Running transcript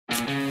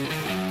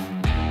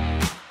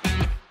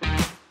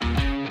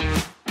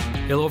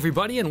Hello,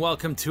 everybody, and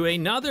welcome to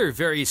another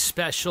very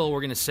special, we're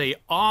going to say,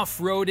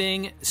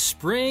 off-roading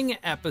spring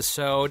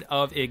episode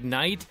of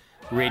Ignite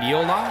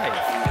Radio Live.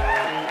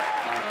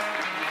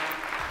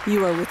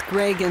 You are with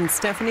Greg and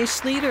Stephanie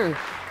Schlueter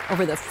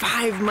over the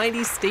 5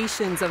 mighty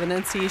stations of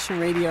Annunciation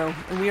Radio,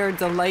 and we are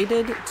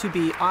delighted to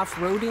be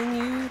off-roading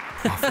you.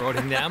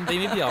 Off-roading them? They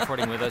may be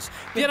off-roading with us.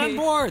 Get on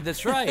board,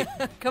 that's right.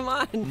 Come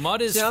on.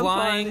 Mud is Jump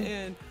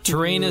flying,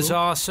 terrain is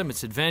awesome,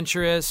 it's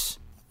adventurous.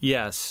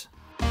 Yes.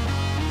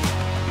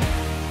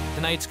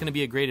 Tonight's going to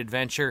be a great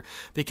adventure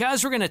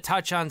because we're going to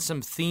touch on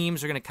some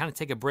themes. We're going to kind of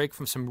take a break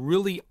from some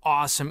really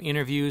awesome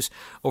interviews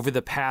over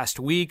the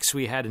past weeks.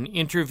 We had an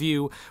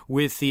interview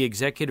with the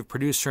executive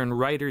producer and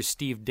writer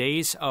Steve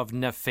Dace of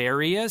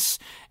Nefarious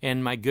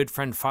and my good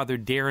friend Father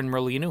Darren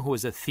Merlino, who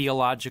was a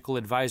theological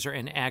advisor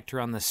and actor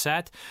on the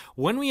set.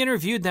 When we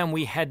interviewed them,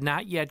 we had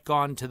not yet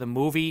gone to the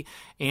movie,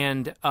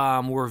 and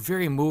we're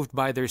very moved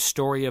by their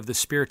story of the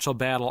spiritual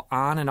battle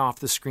on and off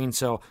the screen.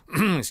 So,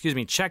 excuse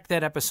me, check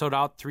that episode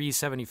out,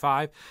 375.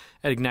 At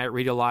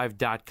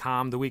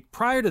IgniteRadioLive.com. The week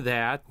prior to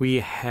that, we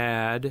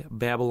had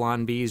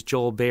Babylon Bee's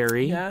Joel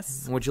Berry.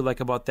 Yes. What'd you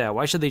like about that?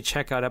 Why should they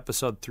check out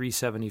episode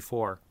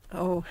 374?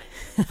 Oh.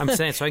 I'm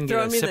saying so I can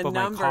get a sip of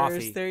numbers. My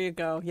coffee. There you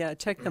go. Yeah,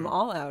 check them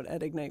all out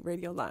at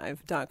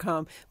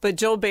IgniteRadioLive.com. But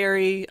Joel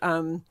Berry,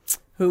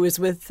 who is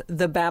with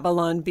the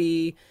Babylon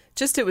Bee,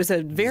 it was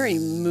a very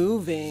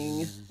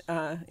moving,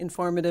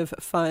 informative,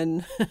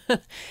 fun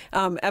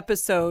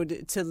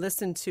episode to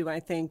listen to, I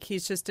think.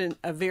 He's just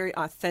a very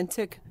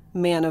authentic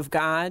man of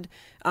God.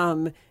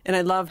 And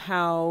I love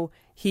how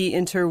he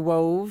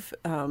interwove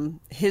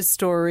his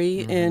story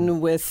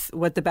in with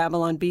what the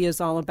Babylon Bee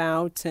is all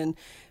about and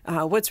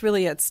what's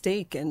really at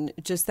stake and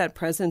just that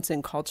presence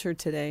in culture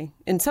today.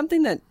 And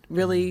something that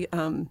really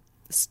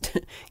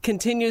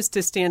continues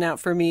to stand out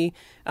for me,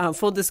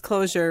 full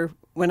disclosure,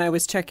 when I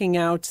was checking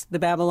out the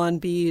Babylon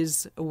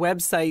Bee's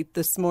website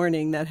this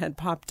morning that had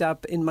popped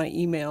up in my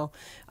email,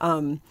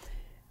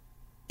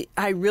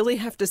 I really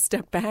have to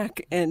step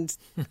back and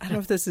I don't know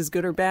if this is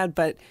good or bad,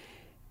 but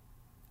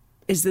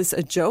is this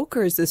a joke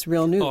or is this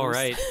real news? All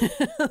right.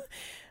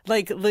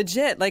 Like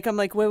legit. Like I'm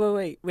like,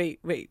 wait.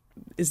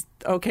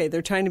 Okay,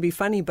 they're trying to be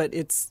funny, but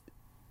it's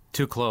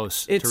too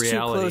close to reality. It's too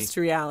close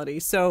to reality.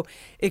 So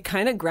it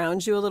kind of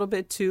grounds you a little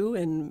bit, too,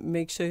 and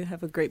makes you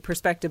have a great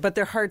perspective. But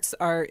their hearts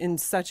are in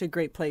such a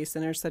great place,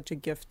 and they're such a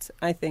gift,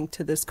 I think,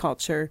 to this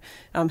culture,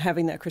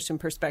 having that Christian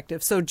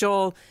perspective. So,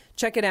 Joel,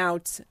 check it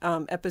out,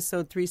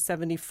 episode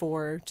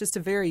 374. Just a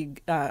very,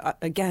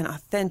 again,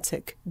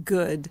 authentic,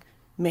 good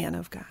man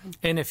of God.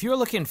 And if you're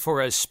looking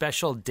for a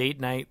special date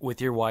night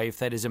with your wife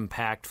that is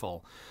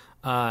impactful,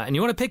 and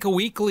you want to pick a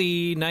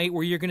weekly night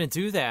where you're going to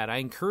do that, I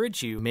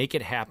encourage you, make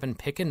it happen.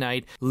 Pick a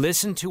night.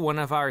 Listen to one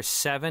of our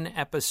 7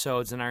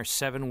 episodes in our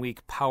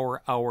 7-week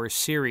Power Hour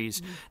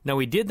series. Now,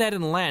 we did that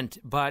in Lent,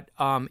 but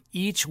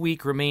each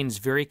week remains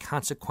very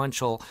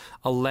consequential,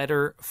 a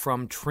letter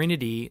from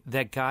Trinity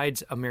that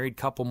guides a married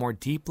couple more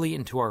deeply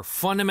into our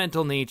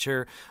fundamental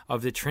nature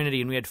of the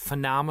Trinity. And we had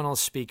phenomenal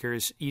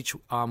speakers each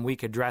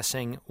week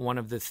addressing one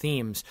of the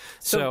themes.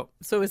 So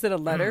is it a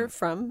letter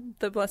from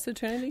the Blessed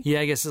Trinity?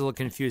 Yeah, I guess it's a little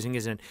confusing,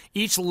 isn't it?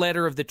 Each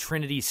letter of the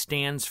Trinity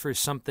stands for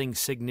something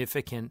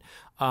significant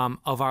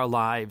of our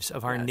lives,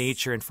 of our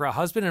nature, and for a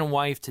husband and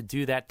wife to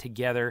do that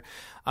together.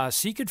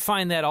 So you could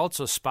find that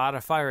also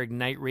Spotify or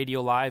Ignite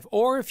Radio Live,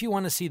 or if you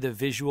want to see the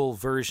visual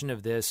version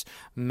of this,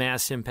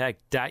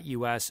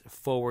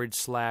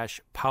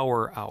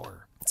 massimpact.us/Power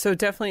Hour. So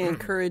definitely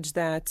encourage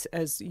that,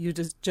 as you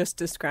just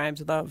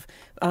described, love.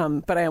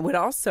 But I would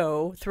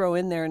also throw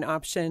in there an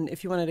option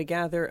if you wanted to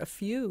gather a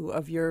few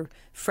of your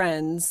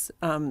friends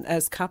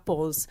as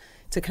couples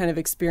to kind of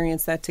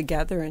experience that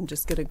together and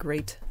just get a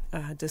great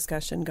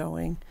discussion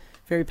going.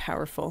 Very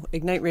powerful.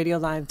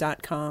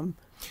 IgniteRadioLive.com.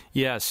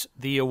 Yes,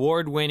 the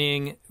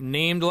award-winning,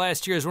 named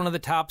last year as one of the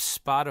top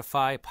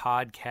Spotify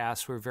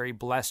podcasts. We're very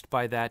blessed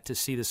by that to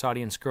see this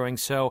audience growing.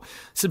 So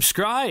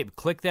subscribe,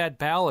 click that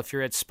bell if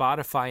you're at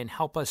Spotify and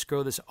help us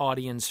grow this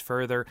audience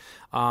further.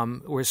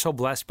 We're so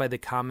blessed by the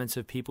comments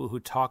of people who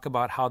talk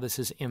about how this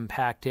is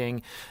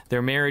impacting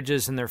their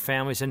marriages and their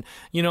families. And,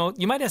 you know,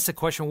 you might ask the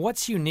question,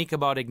 what's unique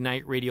about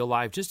Ignite Radio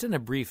Live? Just in a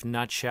brief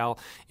nutshell,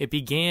 it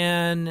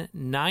began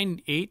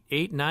 9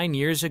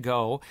 years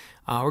ago.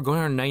 We're going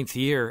on our 9th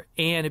year,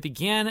 and it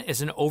began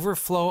as an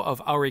overflow of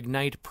our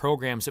Ignite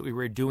programs that we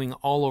were doing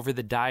all over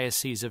the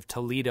Diocese of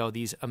Toledo,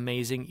 these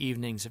amazing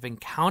evenings of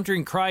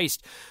encountering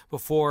Christ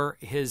before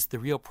the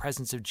real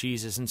presence of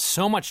Jesus. And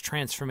so much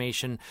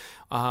transformation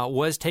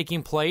was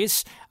taking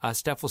place.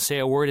 Steph will say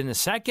a word in a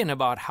second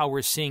about how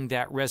we're seeing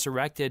that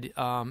resurrected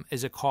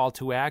as a call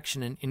to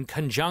action in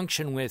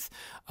conjunction with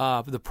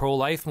the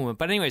pro-life movement.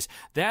 But anyways,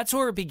 that's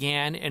where it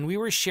began, and we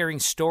were sharing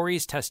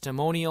stories,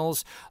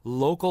 testimonials,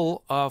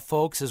 local folks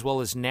folks as well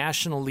as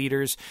national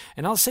leaders.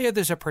 And I'll say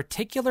there's a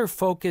particular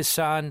focus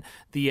on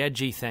the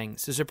edgy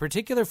things. There's a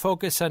particular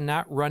focus on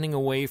not running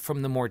away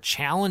from the more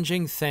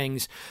challenging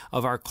things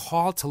of our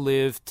call to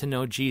live, to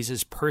know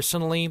Jesus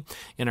personally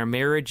in our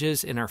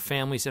marriages, in our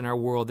families, in our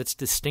world. That's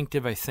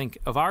distinctive, I think,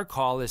 of our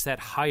call is that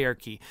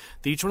hierarchy.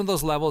 Each one of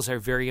those levels are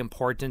very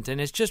important. And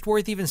it's just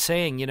worth even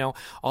saying,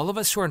 all of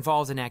us who are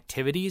involved in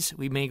activities,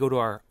 we may go to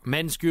our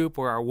men's group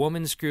or our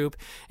women's group,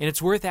 and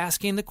it's worth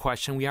asking the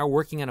question. We are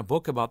working on a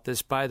book about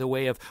this, by the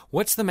way, of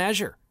what's the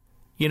measure?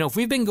 If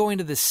we've been going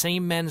to the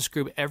same men's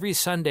group every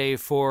Sunday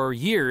for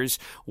years,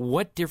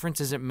 what difference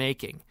is it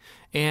making?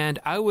 And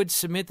I would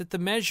submit that the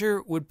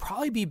measure would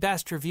probably be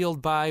best revealed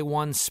by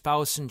one's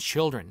spouse and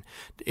children.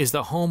 Is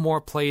the home more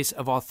a place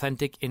of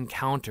authentic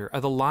encounter?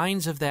 Are the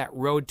lines of that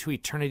road to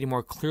eternity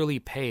more clearly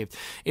paved?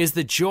 Is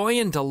the joy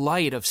and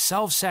delight of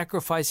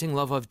self-sacrificing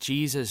love of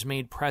Jesus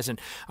made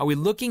present? Are we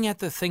looking at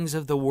the things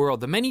of the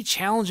world, the many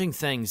challenging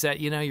things that,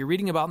 you're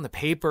reading about in the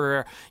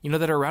paper,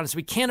 that are around us,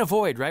 we can't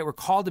avoid, right? We're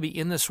called to be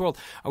in this world.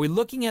 Are we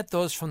looking at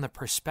those from the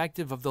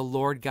perspective of the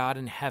Lord God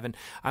in heaven?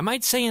 I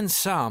might say in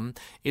some,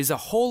 is a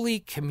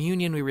holy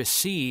communion we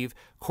receive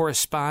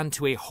correspond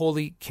to a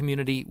holy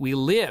community we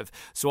live.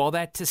 So all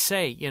that to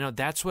say,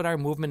 that's what our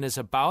movement is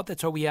about.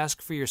 That's why we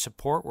ask for your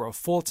support. We're a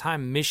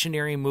full-time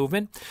missionary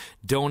movement.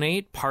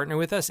 Donate, partner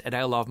with us at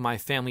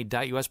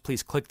ilovemyfamily.us.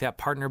 Please click that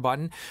partner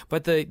button.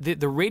 But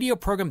the radio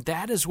program,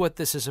 that is what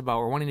this is about.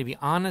 We're wanting to be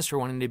honest. We're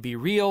wanting to be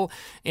real.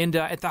 And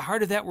at the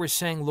heart of that, we're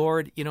saying,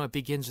 Lord, it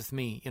begins with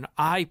me.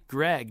 I,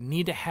 Greg,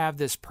 need to have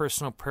this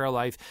personal prayer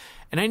life.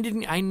 And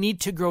I need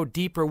to grow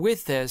deeper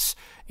with this.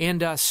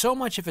 And so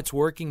much, if it's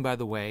working, by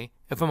the way,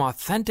 if I'm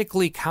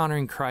authentically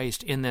encountering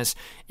Christ in this,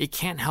 it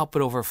can't help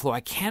but overflow.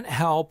 I can't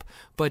help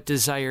but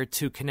desire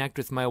to connect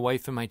with my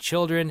wife and my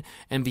children,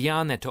 and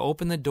beyond that, to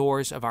open the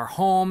doors of our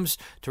homes,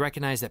 to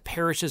recognize that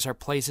parishes are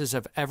places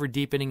of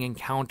ever-deepening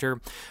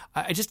encounter.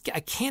 I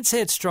can't say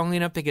it strongly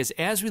enough, because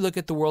as we look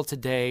at the world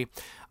today,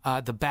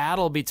 the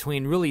battle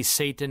between really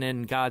Satan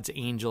and God's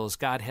angels,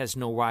 God has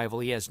no rival.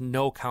 He has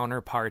no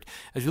counterpart.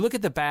 As we look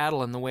at the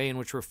battle and the way in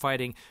which we're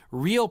fighting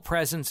real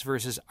presence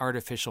versus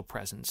artificial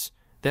presence,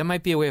 that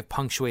might be a way of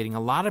punctuating. A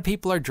lot of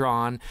people are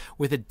drawn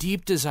with a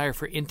deep desire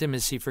for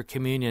intimacy, for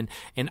communion,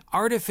 and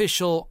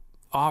artificial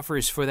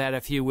offers for that,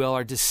 if you will,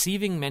 are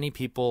deceiving many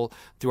people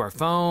through our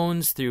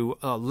phones, through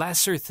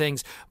lesser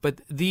things.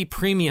 But the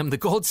premium, the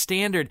gold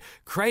standard,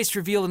 Christ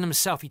revealed in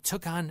himself. He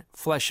took on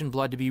flesh and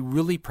blood to be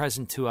really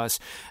present to us.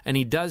 And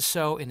he does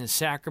so in his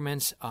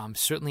sacraments,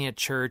 certainly at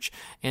church,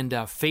 and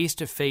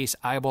face-to-face,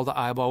 eyeball to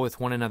eyeball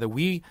with one another.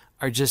 We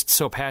are just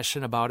so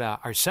passionate about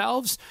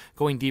ourselves,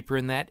 going deeper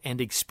in that,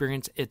 and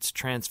experience its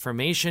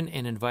transformation,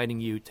 and inviting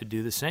you to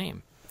do the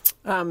same.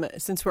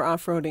 Since we're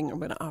off-roading, I'm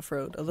going to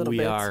off-road a little bit.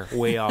 We are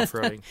way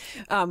off-roading.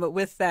 But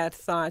with that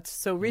thought,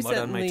 so recently,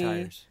 mud on my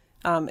tires.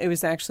 It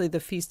was actually the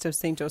Feast of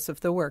St. Joseph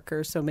the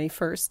Worker, so May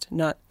 1st,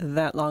 not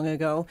that long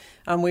ago.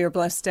 We were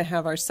blessed to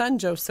have our son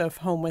Joseph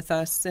home with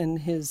us and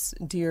his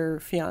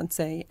dear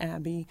fiancée,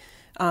 Abby.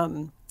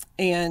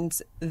 And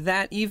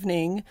that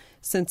evening,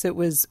 since it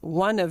was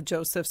one of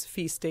Joseph's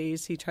feast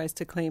days, he tries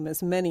to claim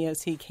as many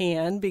as he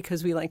can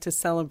because we like to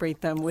celebrate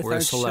them with our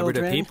children. We're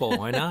celebrative people.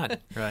 Why not?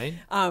 Right?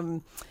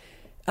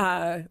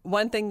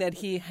 One thing that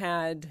he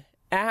had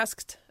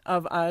asked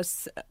of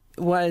us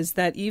was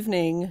that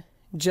evening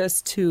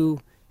just to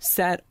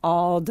set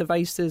all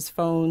devices,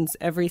 phones,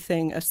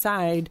 everything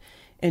aside,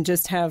 and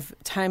just have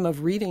time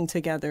of reading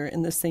together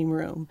in the same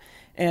room.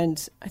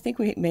 And I think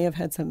we may have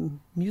had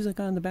some music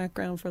on in the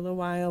background for a little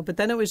while, but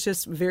then it was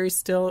just very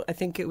still. I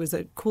think it was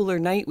a cooler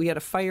night. We had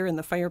a fire in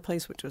the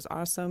fireplace, which was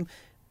awesome.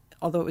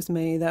 Although it was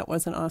May, that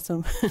wasn't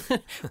awesome.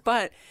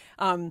 But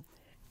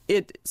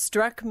it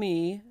struck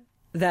me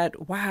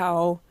that,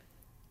 wow,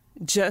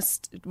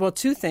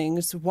 two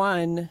things.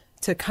 One,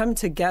 to come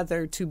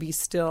together to be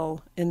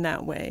still in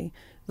that way.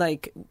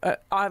 Like,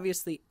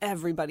 obviously,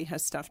 everybody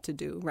has stuff to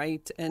do,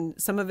 right? And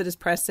some of it is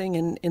pressing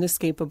and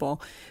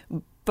inescapable.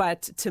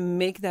 But to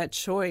make that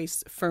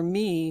choice, for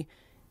me,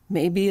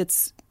 maybe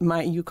it's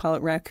you call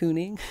it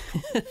raccooning,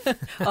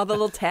 all the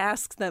little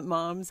tasks that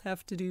moms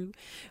have to do.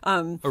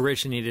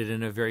 Originated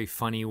in a very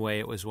funny way.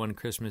 It was one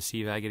Christmas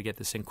Eve. I got to get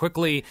this in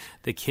quickly.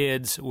 The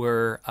kids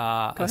were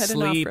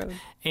asleep,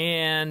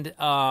 and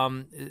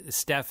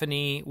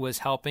Stephanie was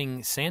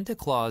helping Santa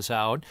Claus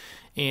out.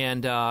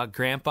 And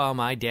Grandpa,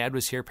 my dad,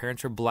 was here.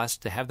 Parents were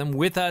blessed to have them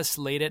with us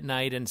late at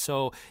night. And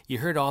so you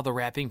heard all the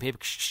wrapping paper,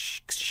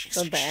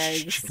 the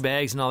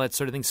bags and all that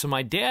sort of thing. So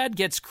my dad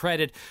gets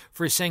credit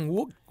for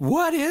saying,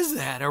 what is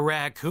that, a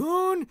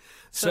raccoon?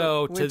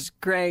 Which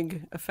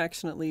Greg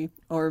affectionately,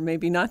 or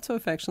maybe not so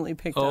affectionately,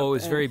 picked up. Oh, it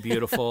was very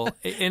beautiful.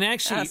 And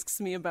actually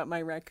asks me about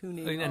my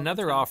raccooning.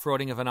 Another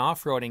off-roading of an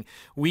off-roading.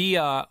 We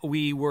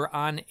were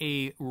on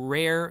a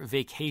rare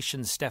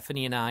vacation,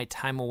 Stephanie and I,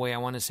 time away. I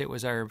want to say it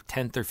was our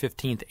 10th or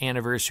 15th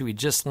anniversary. We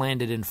just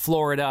landed in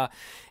Florida,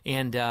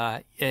 and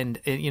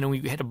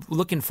we had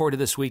looking forward to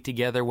this week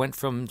together. Went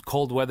from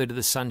cold weather to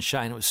the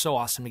sunshine. It was so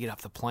awesome to get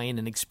off the plane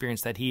and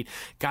experience that heat.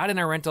 Got in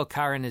our rental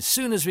car and as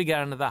soon as we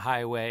got onto the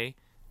highway,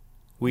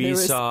 we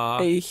was saw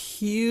a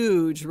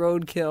huge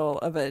roadkill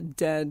of a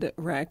dead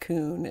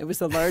raccoon. It was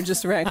the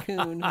largest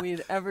raccoon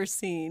we'd ever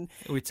seen.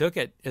 We took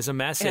it as a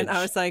message. And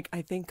I was like,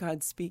 I think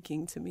God's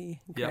speaking to me,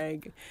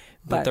 Greg. Yep.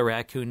 Let the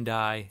raccoon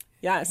die.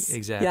 Yes.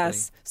 Exactly.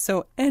 Yes.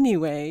 So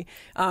anyway,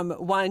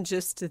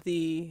 just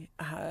the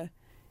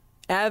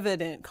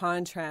evident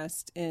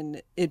contrast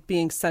in it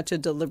being such a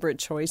deliberate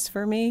choice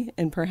for me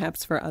and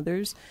perhaps for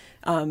others,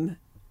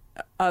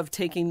 of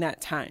taking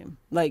that time,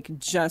 like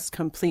just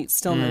complete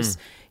stillness.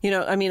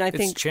 I mean, I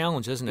think it's a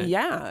challenge, isn't it?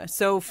 Yeah.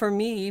 So for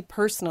me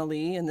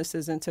personally, and this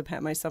isn't to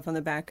pat myself on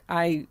the back,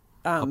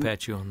 I'll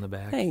pat you on the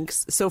back.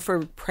 Thanks. So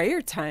for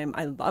prayer time,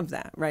 I love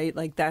that, right?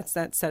 Like that's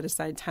that set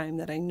aside time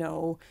that I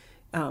know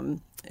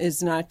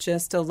is not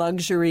just a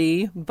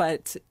luxury,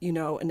 but,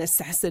 a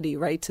necessity,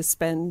 right? To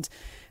spend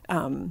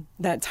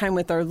that time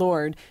with our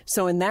Lord.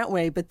 So in that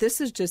way, but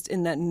this is just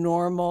in that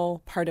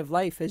normal part of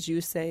life, as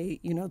you say,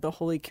 the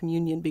Holy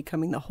Communion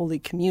becoming the Holy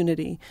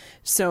Community.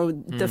 So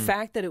the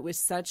fact that it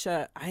was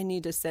I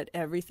need to set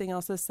everything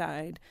else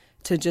aside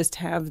to just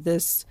have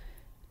this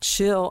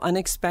chill,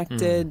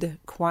 unexpected,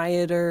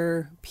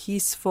 quieter,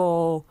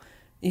 peaceful,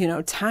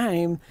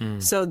 time.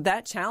 So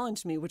that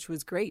challenged me, which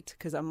was great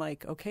because I'm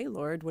like, okay,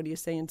 Lord, what are you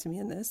saying to me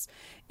in this?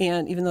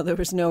 And even though there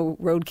was no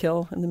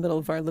roadkill in the middle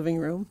of our living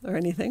room or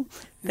anything,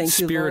 thank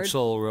you, Lord.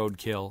 Spiritual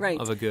roadkill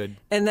of a good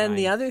And then kind.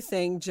 the other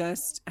thing,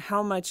 just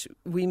how much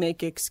we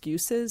make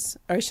excuses,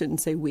 or I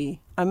shouldn't say we.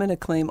 I'm going to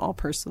claim all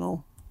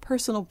personal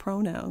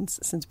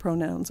pronouns, since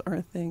pronouns are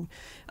a thing,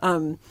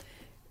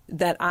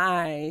 that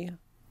I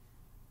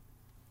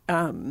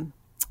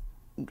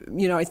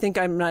think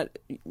I'm not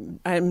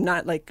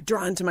like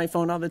drawn to my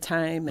phone all the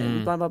time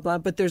and blah, blah, blah.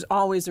 But there's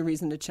always a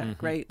reason to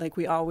check, right? Like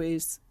I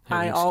always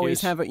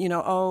have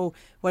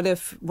what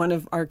if one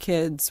of our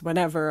kids,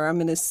 whatever, I'm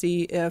going to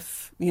see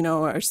if,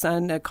 our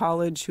son at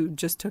college who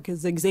just took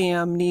his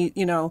exam,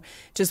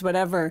 just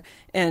whatever.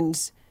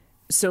 And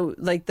so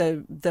like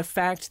the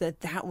fact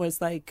that was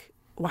like,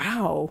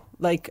 wow,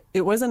 like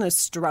it wasn't a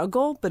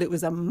struggle, but it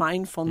was a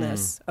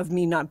mindfulness of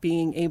me not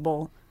being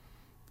able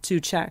to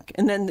check.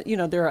 And then,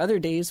 there are other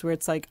days where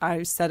it's like,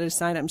 I set it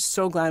aside. I'm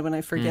so glad when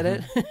I forget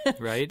it.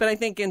 Right. But I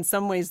think in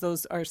some ways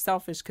those are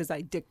selfish because I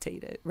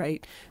dictate it,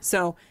 right?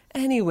 So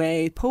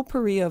anyway,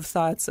 potpourri of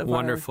thoughts of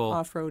Wonderful.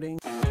 Our off-roading.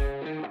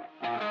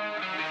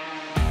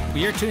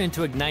 We are tuned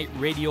into Ignite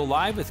Radio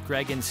Live with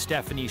Greg and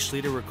Stephanie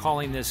Schlueter. We're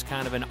calling this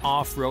kind of an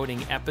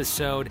off-roading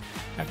episode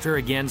after,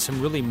 again,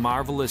 some really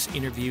marvelous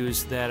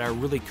interviews that are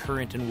really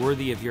current and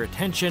worthy of your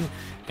attention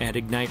at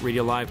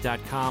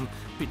IgniteRadioLive.com.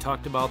 We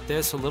talked about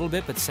this a little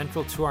bit, but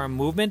central to our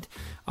movement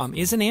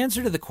is an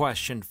answer to the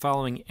question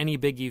following any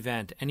big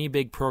event, any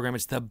big program.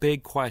 It's the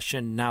big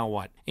question, now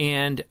what?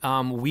 And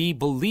we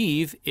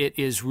believe it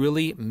is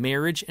really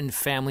marriage and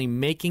family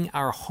making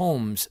our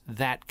homes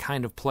that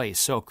kind of place.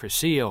 So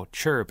Crescio,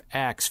 Chirp,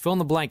 Axe, fill in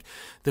the blank.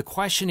 The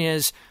question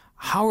is,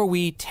 how are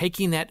we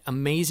taking that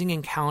amazing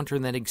encounter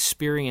and that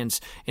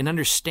experience and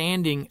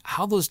understanding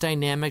how those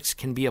dynamics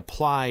can be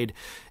applied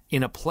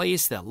in a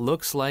place that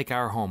looks like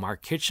our home, our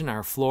kitchen,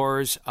 our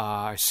floors,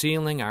 our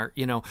ceiling,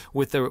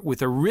 with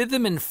a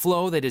rhythm and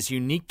flow that is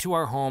unique to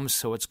our homes.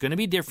 So it's going to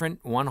be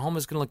different. One home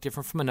is going to look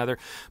different from another.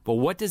 But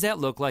what does that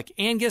look like?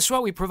 And guess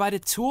what? We provide a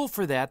tool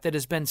for that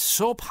has been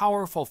so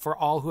powerful for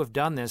all who have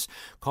done this,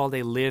 called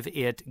a Live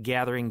It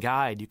Gathering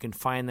Guide. You can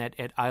find that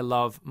at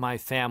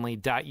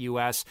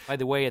ilovemyfamily.us. By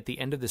the way, at the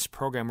end of this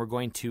program, we're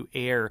going to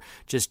air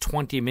just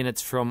 20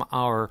 minutes from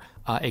our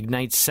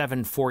Ignite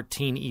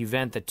 714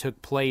 event that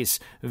took place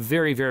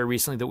very, very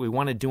recently that we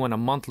want to do on a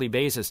monthly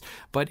basis.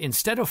 But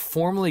instead of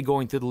formally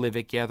going through the Live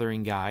It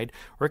Gathering Guide,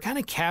 we're kind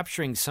of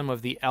capturing some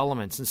of the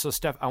elements. And so,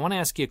 Steph, I want to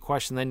ask you a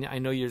question, then I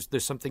know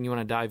there's something you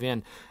want to dive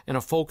in a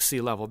folksy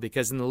level,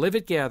 because in the Live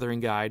It Gathering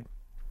Guide,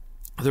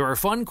 there are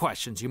fun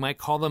questions. You might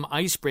call them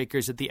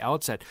icebreakers at the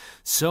outset.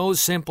 So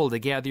simple to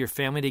gather your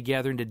family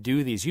together and to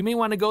do these. You may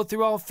want to go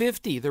through all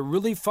 50. They're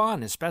really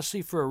fun,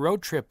 especially for a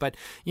road trip. But,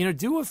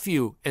 do a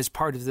few as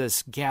part of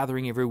this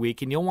gathering every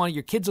week. And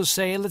your kids will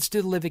say, hey, let's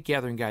do the Live It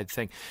Gathering Guide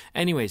thing.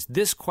 Anyways,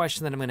 this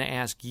question that I'm going to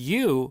ask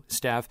you,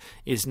 Steph,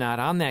 is not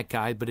on that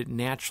guide, but it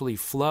naturally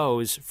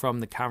flows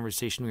from the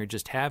conversation we were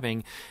just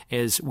having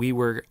as we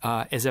were,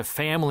 as a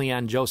family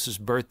on Joseph's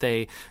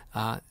birthday,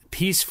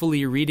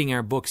 peacefully reading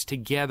our books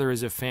together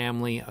as a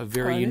family, a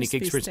very unique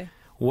experience.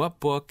 What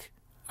book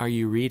are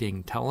you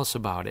reading? Tell us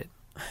about it.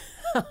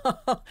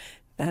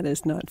 That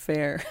is not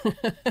fair.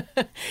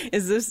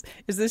 Is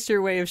this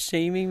your way of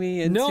shaming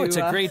me? No, it's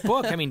a great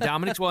book. I mean,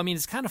 Dominic's,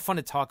 it's kind of fun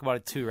to talk about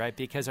it too, right?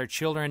 Because our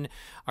children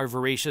are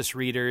voracious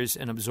readers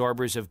and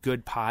absorbers of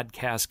good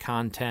podcast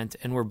content,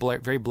 and we're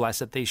very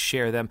blessed that they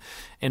share them.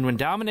 And when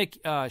Dominic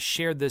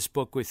shared this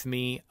book with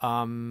me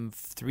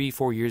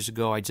 3-4 years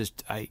ago, I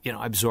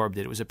absorbed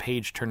it. It was a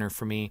page turner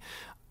for me,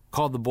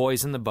 called The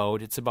Boys in the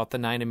Boat. It's about the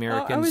 9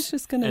 Americans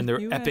and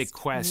their epic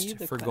quest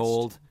for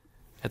gold.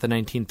 at the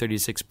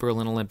 1936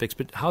 Berlin Olympics.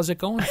 But how's it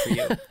going for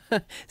you?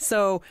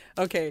 So,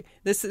 okay,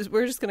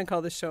 we're just going to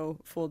call the show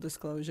Full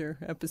Disclosure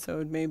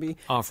episode, maybe.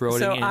 Off-roading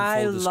so and full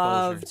I disclosure.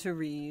 love to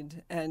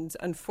read, and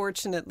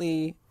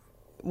unfortunately,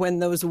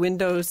 when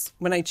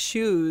I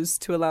choose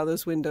to allow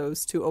those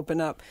windows to open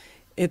up,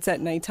 it's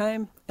at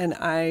nighttime,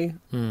 and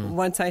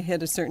once I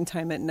hit a certain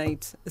time at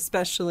night,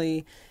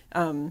 especially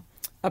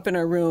up in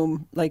our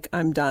room, like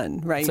I'm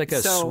done, right? It's like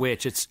a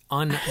switch. It's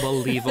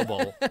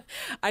unbelievable.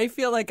 I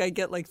feel like I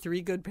get like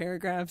 3 good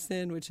paragraphs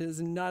in, which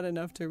is not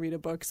enough to read a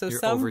book. So You're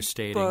some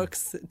overstating.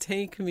 books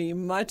take me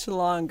much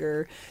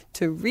longer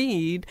to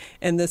read,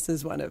 and this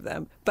is one of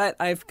them. But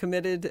I've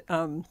committed,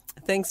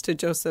 thanks to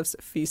Joseph's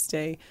feast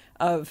day,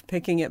 of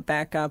picking it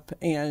back up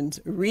and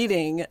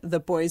reading The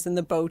Boys in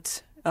the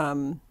Boat,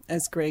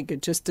 as Greg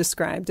had just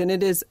described. And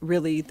it is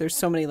really, there's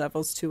so many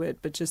levels to it,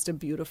 but just a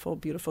beautiful,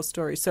 beautiful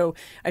story. So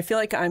I feel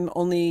like I'm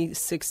only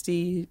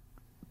 60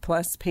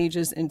 plus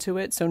pages into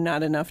it, so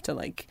not enough to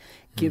like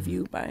give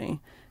you my,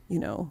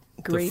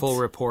 great the full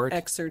report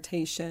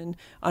exhortation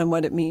on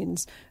what it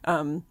means.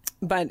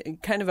 But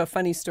kind of a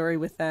funny story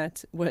with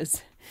that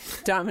was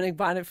Dominic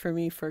bought it for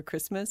me for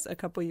Christmas a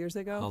couple years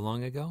ago. How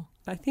long ago?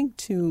 I think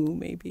 2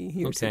 maybe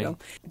years ago.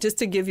 Just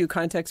to give you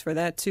context for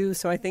that too.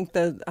 So I think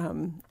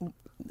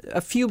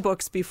a few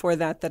books before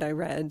that I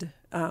read,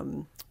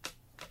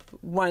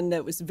 one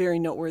that was very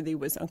noteworthy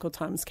was Uncle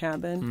Tom's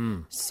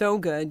Cabin. So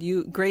good.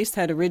 Grace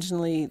had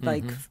originally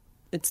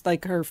it's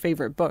like her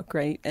favorite book,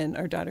 right? And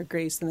our daughter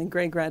Grace, and then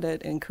Greg read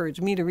it and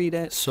encouraged me to read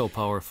it. So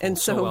powerful, and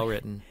so well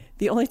written.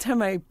 The only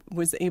time I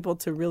was able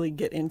to really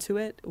get into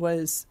it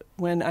was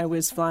when I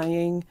was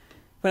flying,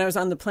 when I was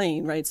on the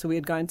plane, right? So we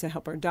had gone to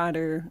help our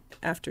daughter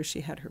after she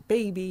had her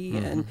baby,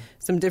 and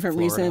some different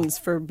reasons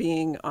for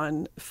being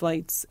on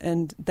flights.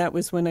 And that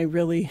was when I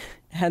really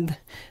had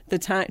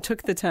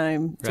took the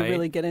time to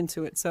really get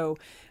into it. So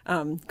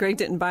Greg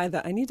didn't buy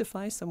the, I need to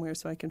fly somewhere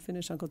so I can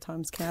finish Uncle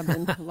Tom's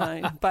Cabin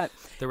line. But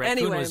the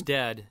raccoon was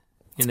dead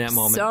in that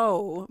moment.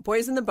 So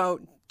Boys in the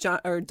Boat,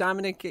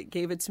 Dominic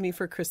gave it to me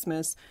for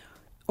Christmas.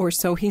 Or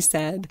so he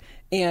said.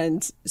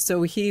 And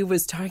so he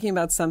was talking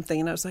about something,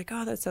 and I was like,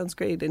 oh, that sounds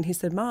great. And he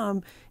said,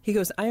 Mom, he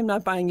goes, I am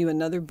not buying you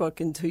another book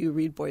until you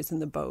read Boys in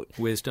the Boat.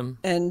 Wisdom.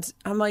 And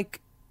I'm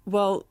like,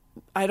 well,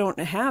 I don't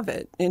have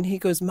it. And he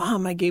goes,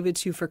 Mom, I gave it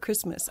to you for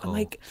Christmas. I'm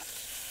like,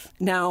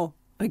 now,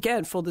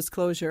 again, full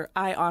disclosure,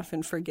 I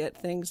often forget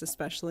things,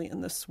 especially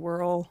in the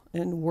swirl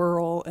and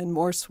whirl and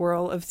more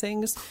swirl of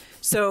things.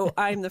 So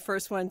I'm the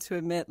first one to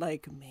admit,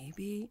 like,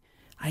 maybe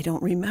I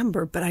don't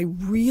remember, but I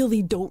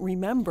really don't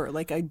remember.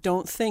 Like, I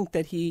don't think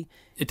that he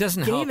It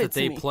doesn't help that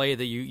they me. Play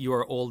that you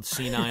are old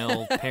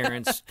senile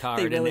parents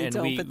card. They really and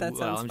don't, we, but that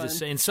sounds I'm fun. just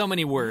saying so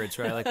many words,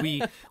 right?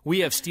 Like we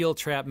have steel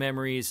trap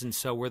memories, and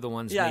so we're the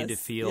ones made to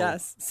feel.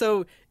 Yes.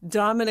 So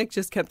Dominic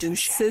just kept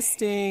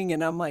insisting,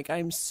 and I'm like,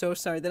 I'm so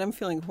sorry that I'm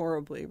feeling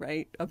horribly,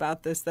 right,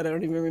 about this, that I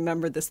don't even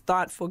remember this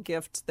thoughtful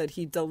gift that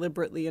he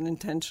deliberately and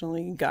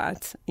intentionally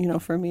got,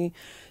 for me.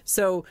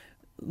 So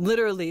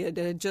literally, it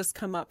had just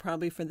come up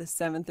probably for the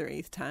 7th or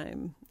 8th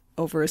time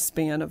over a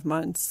span of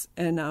months.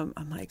 And I'm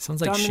like,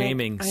 sounds like Dominic,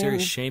 shaming,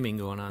 serious shaming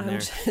going on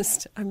there.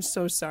 I'm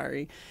so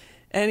sorry.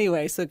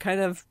 Anyway, so kind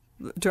of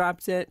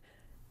dropped it.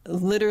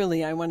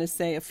 Literally, I want to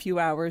say a few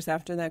hours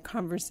after that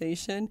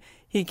conversation,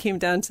 he came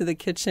down to the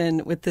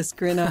kitchen with this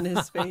grin on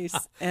his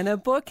face and a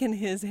book in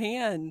his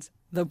hand,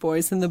 The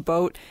Boys in the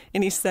Boat.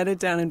 And he set it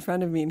down in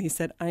front of me and he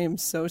said, I am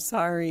so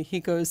sorry.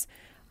 He goes,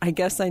 I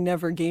guess I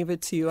never gave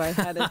it to you. I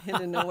had it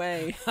hidden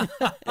away,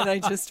 and I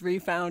just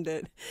refound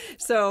it.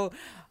 So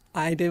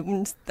I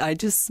didn't. I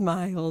just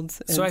smiled.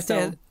 So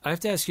I have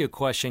to ask you a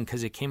question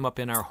because it came up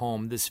in our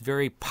home. This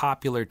very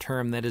popular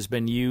term that has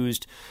been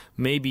used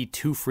maybe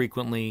too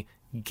frequently,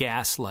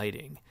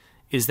 gaslighting.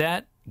 Is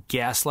that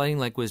gaslighting?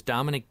 Like, was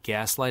Dominic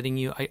gaslighting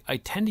you? I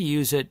tend to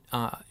use it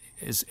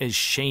as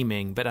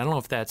shaming, but I don't know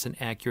if that's an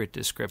accurate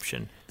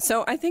description.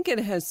 So I think it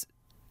has.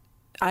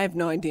 I have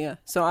no idea,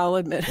 so I'll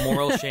admit.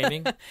 Moral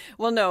shaming?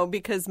 Well, no,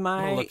 because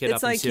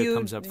it's like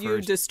you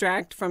first.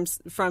 Distract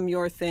from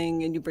your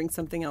thing and you bring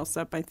something else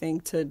up, I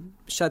think, to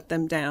shut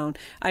them down.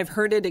 I've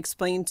heard it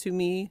explained to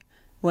me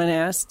when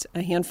asked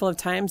a handful of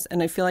times,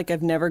 and I feel like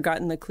I've never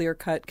gotten the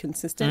clear-cut,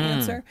 consistent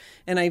answer.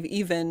 And I've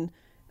even,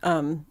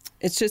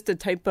 it's just a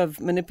type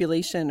of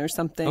manipulation or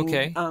something.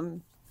 Okay.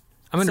 I'm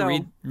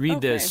going to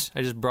read this.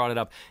 I just brought it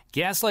up.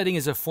 Gaslighting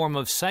is a form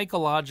of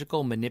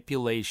psychological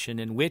manipulation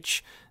in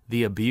which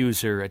the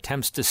abuser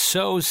attempts to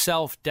sow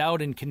self-doubt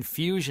and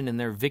confusion in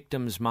their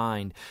victim's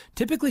mind.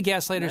 Typically,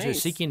 gaslighters are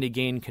seeking to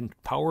gain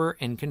power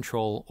and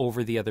control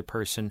over the other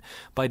person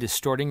by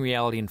distorting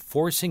reality and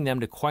forcing them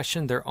to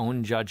question their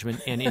own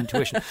judgment and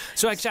intuition.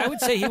 So actually, I would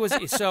say he was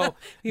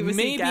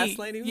maybe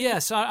gaslighting you? Yeah,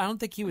 so I don't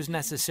think he was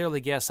necessarily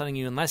gaslighting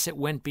you unless it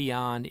went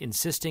beyond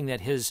insisting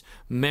that his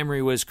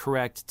memory was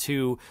correct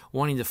to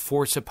wanting to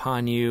force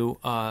upon you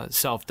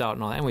self-doubt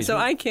and all that. Anyways, so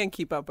I can't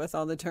keep up with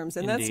all the terms,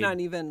 and Indeed. that's not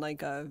even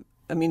like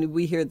I mean,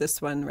 we hear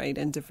this one, right,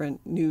 in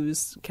different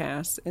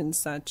newscasts and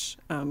such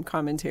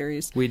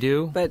commentaries. We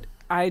do? But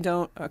I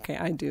don't. Okay,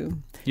 I do.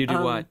 You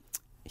do what?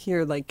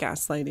 hear like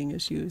gaslighting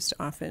is used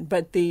often,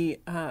 but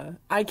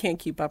I can't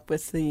keep up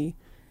with the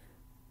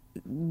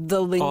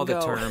lingo, all the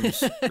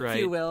terms, if right,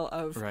 you will,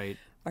 of right.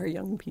 our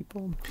young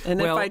people.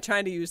 And if I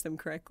try to use them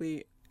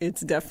correctly,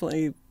 it's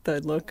definitely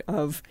the look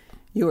of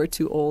you are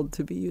too old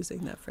to be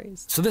using that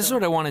phrase. So this is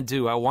what I want to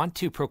do. I want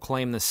to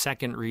proclaim the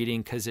second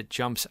reading because it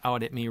jumps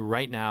out at me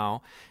right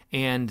now.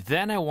 And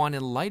then I want,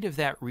 in light of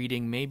that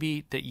reading,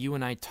 maybe that you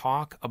and I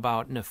talk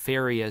about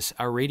Nefarious,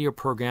 our radio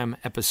program,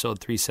 episode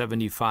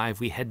 375.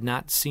 We had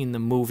not seen the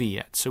movie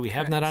yet, so we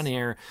have not on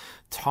air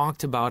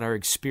talked about our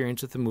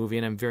experience with the movie,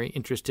 and I'm very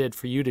interested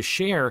for you to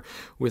share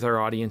with our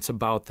audience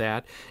about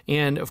that.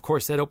 And, of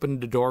course, that opened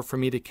the door for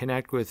me to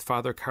connect with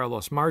Father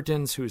Carlos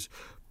Martins, who's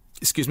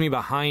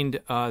behind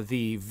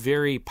the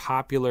very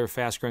popular,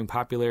 fast-growing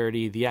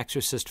popularity, The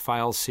Exorcist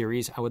Files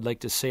series. I would like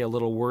to say a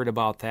little word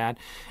about that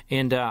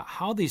and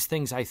how these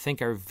things, I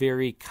think, are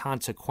very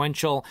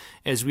consequential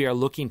as we are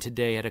looking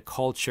today at a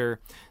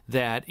culture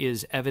that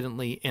is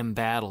evidently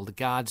embattled.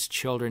 God's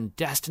children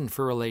destined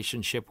for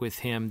relationship with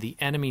Him, the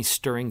enemy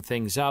stirring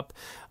things up,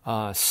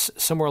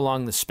 somewhere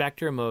along the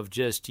spectrum of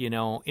just,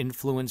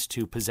 influence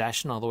to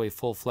possession, all the way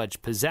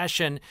full-fledged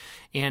possession.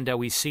 And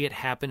we see it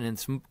happen in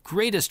its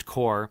greatest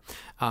core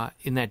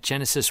in that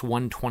Genesis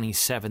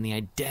 1:27, the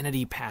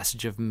identity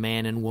passage of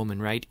man and woman,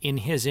 right? In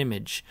His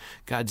image,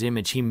 God's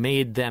image, He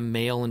made them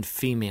male and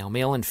female.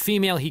 Male and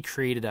female, He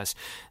created us.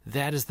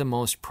 That is the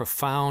most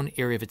profound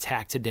area of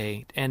attack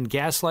today. And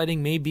gaslighting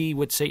may be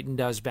what Satan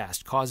does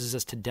best, causes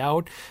us to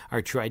doubt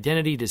our true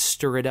identity, to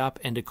stir it up,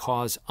 and to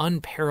cause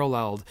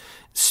unparalleled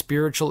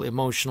spiritual,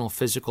 emotional,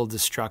 physical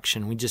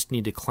destruction. We just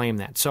need to claim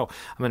that. So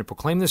I'm going to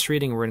proclaim this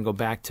reading, and we're going to go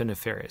back to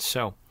Nefarious.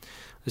 So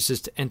let's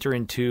just enter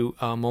into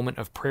a moment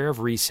of prayer, of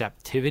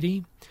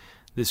receptivity.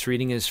 This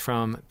reading is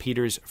from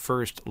Peter's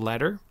first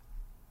letter.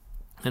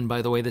 And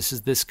by the way, this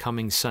is this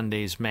coming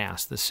Sunday's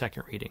Mass, the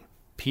second reading.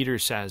 Peter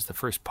says, the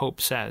first Pope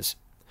says,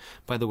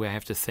 by the way, I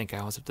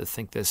always have to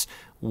think this,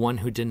 one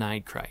who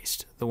denied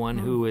Christ, the one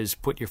who has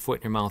put your foot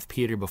in your mouth,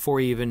 Peter, before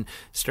he even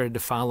started to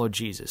follow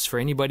Jesus. For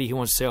anybody who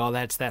wants to say, oh,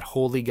 that's that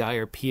holy guy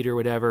or Peter,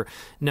 whatever.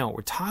 No,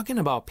 we're talking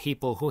about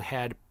people who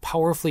had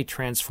powerfully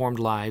transformed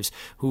lives,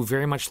 who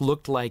very much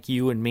looked like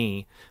you and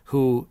me,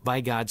 who,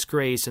 by God's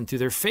grace and through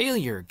their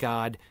failure,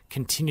 God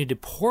continued to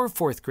pour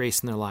forth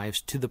grace in their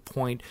lives to the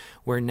point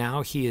where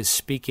now He is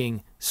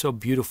speaking so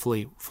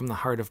beautifully from the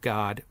heart of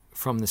God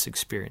from this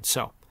experience.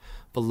 So,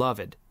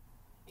 beloved,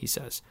 he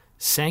says,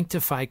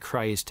 sanctify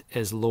Christ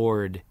as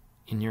Lord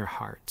in your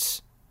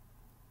hearts.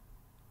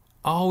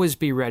 Always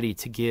be ready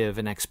to give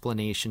an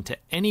explanation to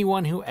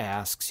anyone who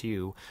asks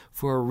you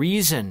for a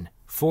reason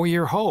for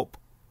your hope.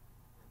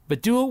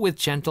 But do it with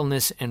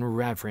gentleness and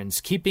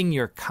reverence, keeping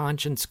your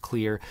conscience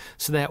clear,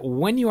 so that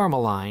when you are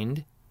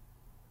maligned,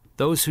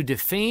 those who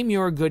defame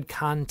your good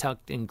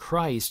conduct in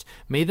Christ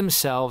may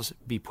themselves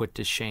be put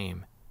to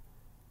shame.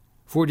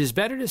 For it is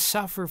better to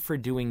suffer for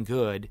doing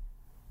good,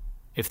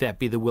 if that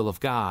be the will of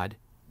God,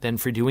 than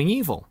for doing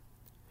evil.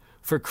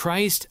 For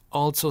Christ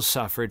also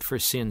suffered for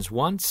sins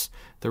once,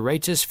 the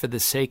righteous for the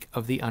sake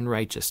of the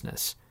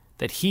unrighteousness,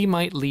 that He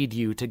might lead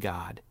you to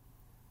God.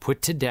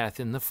 Put to death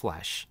in the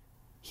flesh,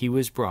 He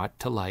was brought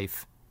to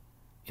life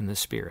in the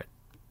Spirit.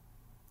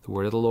 The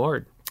word of the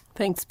Lord.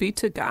 Thanks be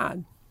to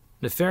God.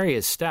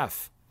 Nefarious,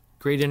 Steph.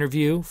 Great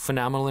interview,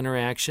 phenomenal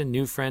interaction.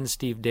 New friend,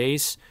 Steve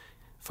Dace.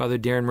 Father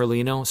Darren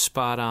Merlino,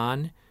 spot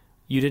on.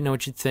 You didn't know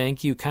what you'd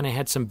think. You kind of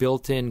had some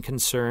built-in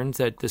concerns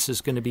that this is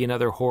going to be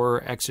another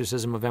horror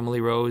exorcism of Emily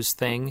Rose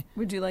thing.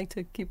 Would you like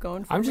to keep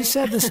going for I'm me? just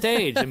setting the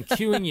stage. I'm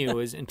cueing you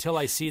until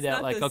I see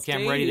that, like, okay,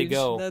 I'm ready to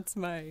go.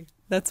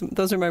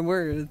 Those are my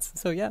words.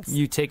 So yes.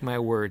 You take my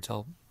words.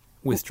 I'll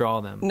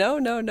withdraw them.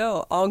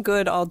 No. All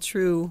good, all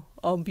true,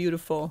 all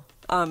beautiful.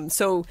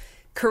 So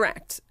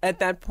correct. At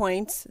that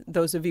point,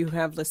 those of you who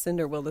have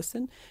listened or will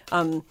listen,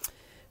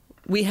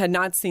 we had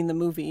not seen the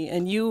movie,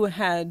 and you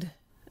had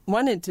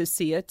wanted to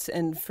see it,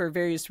 and for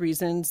various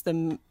reasons,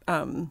 the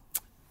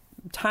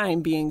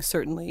time being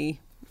certainly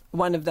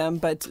one of them,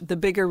 but the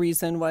bigger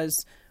reason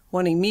was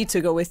wanting me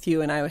to go with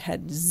you, and I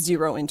had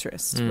zero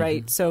interest,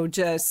 right? So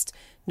just,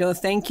 no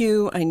thank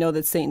you. I know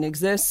that Satan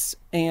exists,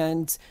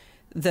 and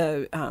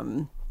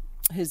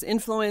his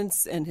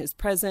influence and his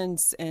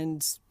presence,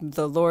 and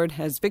the Lord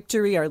has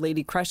victory. Our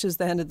Lady crushes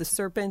the head of the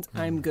serpent.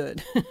 I'm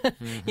good.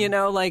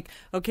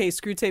 Okay,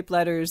 screw tape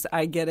letters.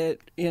 I get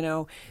it,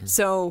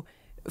 So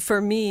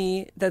for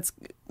me, that's,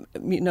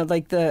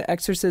 like The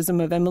Exorcism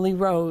of Emily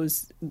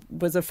Rose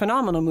was a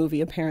phenomenal movie,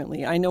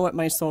 apparently. I know what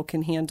my soul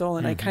can handle,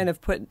 and I kind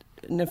of put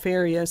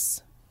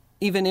Nefarious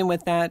even in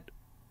with that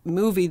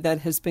movie that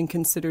has been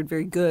considered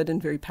very good and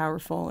very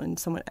powerful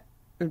and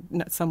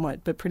not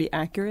somewhat, but pretty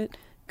accurate,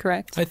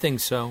 correct? I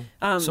think so.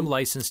 Some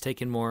license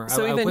taken more.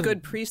 So even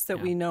good priests that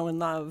we know and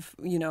love,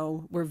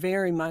 were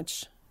very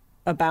much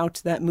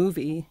about that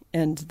movie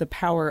and the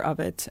power of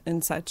it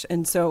and such.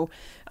 And so,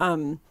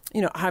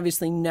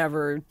 obviously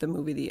never the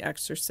movie The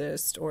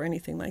Exorcist or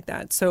anything like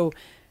that. So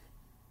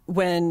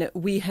when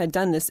we had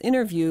done this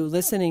interview,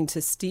 listening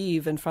to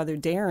Steve and Father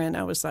Darren,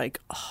 I was like,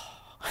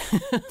 oh,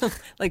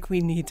 like, we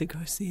need to go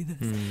see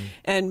this.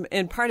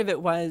 And part of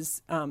it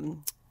was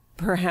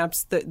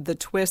perhaps the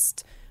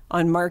twist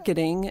on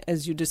marketing,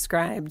 as you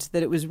described,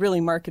 that it was really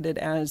marketed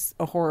as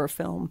a horror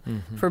film,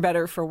 for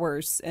better or for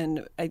worse.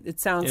 And it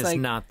sounds it's like...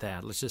 It's not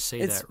that. Let's just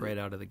say that right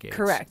out of the gates.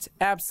 Correct.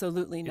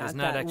 Absolutely not. It's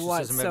not that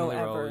Exorcism of Emily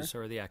whatsoever. Rose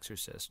or The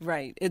Exorcist.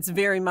 Right. It's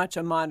very much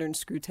a modern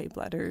Screw Tape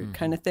Letter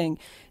kind of thing.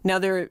 Now,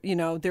 there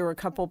were a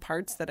couple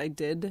parts that I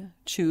did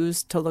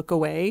choose to look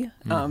away,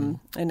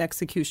 an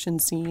execution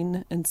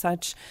scene and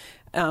such.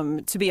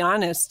 To be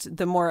honest,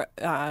 the more...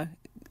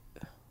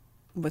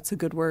 what's a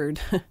good word?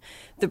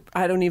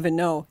 I don't even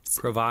know.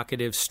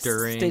 Provocative,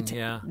 stirring,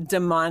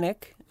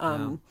 demonic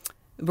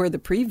were the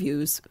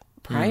previews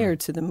prior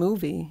to the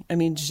movie. I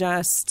mean,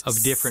 just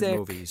of different sick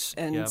movies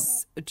and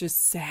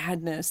just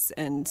sadness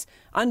and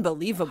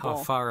unbelievable. How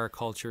far our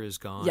culture has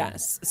gone.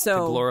 Yes, to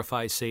so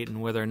glorify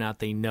Satan, whether or not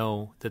they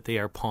know that they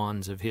are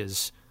pawns of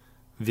his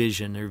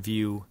vision or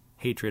view,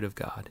 hatred of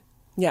God.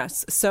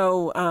 Yes.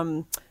 So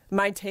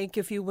my take,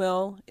 if you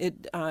will,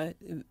 I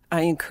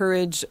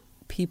encourage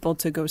people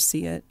to go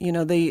see it.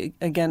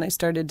 I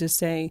started to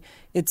say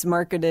it's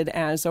marketed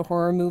as a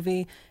horror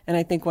movie, and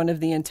I think one of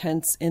the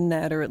intents in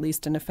that, or at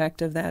least an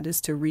effect of that, is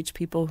to reach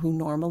people who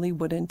normally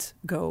wouldn't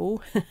go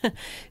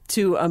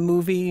to a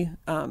movie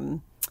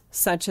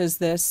such as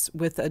this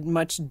with a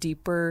much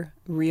deeper,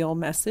 real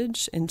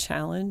message and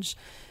challenge.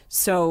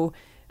 So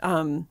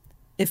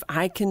if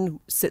I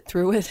can sit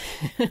through it,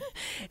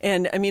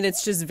 and I mean,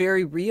 it's just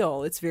very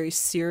real. It's very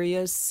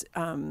serious.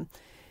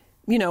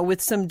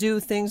 With some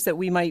things that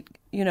we might,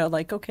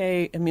 like,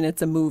 okay, I mean,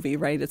 it's a movie,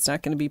 right? It's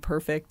not going to be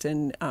perfect.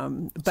 And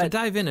but so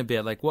dive in a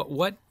bit, like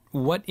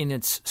what in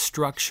its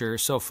structure.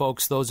 So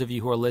folks, those of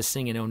you who are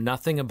listening and know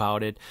nothing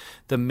about it,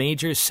 the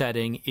major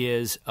setting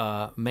is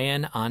a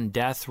man on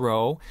death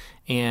row,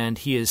 and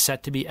he is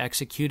set to be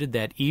executed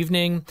that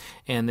evening,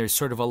 and there's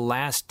sort of a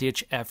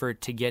last-ditch effort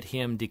to get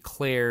him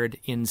declared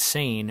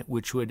insane,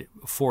 which would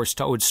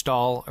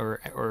stall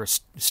or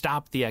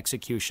stop the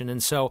execution.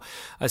 And so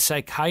a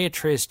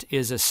psychiatrist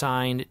is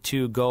assigned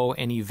to go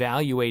and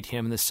evaluate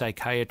him. The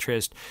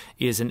psychiatrist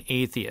is an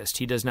atheist.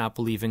 He does not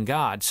believe in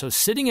God. So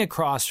sitting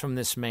across from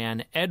this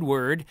man,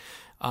 Edward,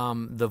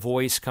 the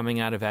voice coming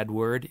out of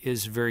Edward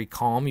is very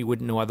calm. You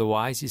wouldn't know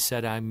otherwise. He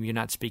said, you're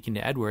not speaking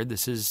to Edward.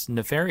 This is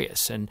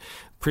nefarious. And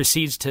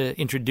proceeds to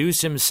introduce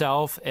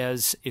himself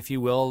as, if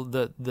you will,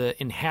 the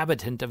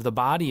inhabitant of the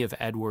body of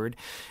Edward.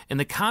 And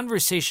the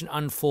conversation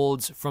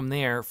unfolds from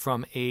there,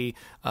 from a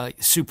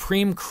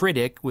supreme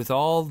critic with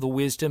all the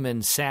wisdom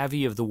and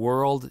savvy of the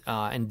world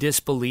and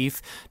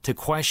disbelief, to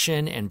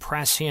question and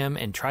press him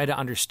and try to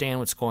understand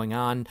what's going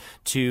on,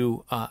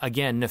 to,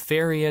 again,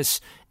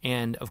 nefarious,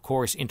 and, of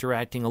course,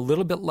 interacting a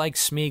little bit like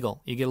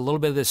Smeagol. You get a little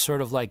bit of this sort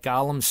of like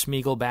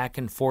Gollum-Smeagol back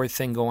and forth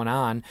thing going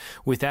on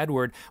with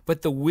Edward.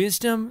 But the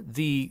wisdom,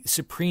 the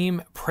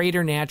supreme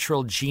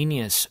preternatural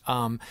genius,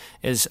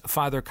 as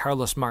Father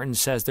Carlos Martin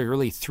says, there are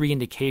really three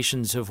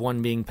indications of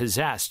one being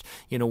possessed.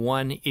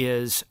 One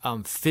is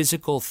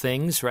physical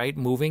things, right,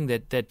 moving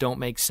that don't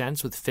make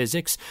sense with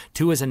physics.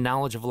 Two is a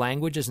knowledge of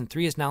languages. And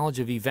three is knowledge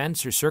of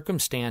events or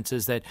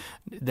circumstances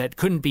that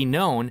couldn't be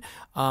known.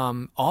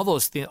 All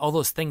those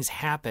things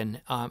happen.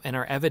 And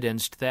are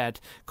evidenced that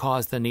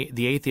cause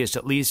the atheist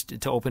at least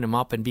to open him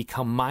up and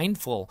become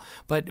mindful.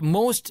 But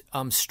most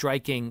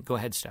striking, go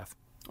ahead, Steph.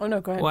 Oh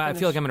no, go ahead. Well, finish. I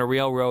feel like I'm in a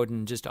railroad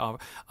and just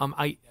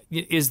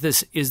is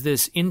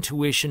this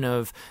intuition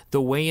of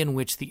the way in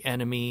which the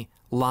enemy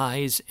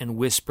lies and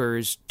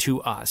whispers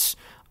to us,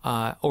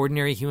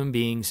 ordinary human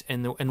beings,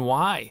 and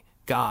why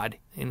God,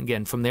 and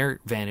again, from their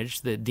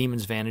vantage, the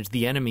demon's vantage,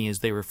 the enemy, as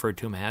they refer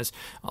to him as,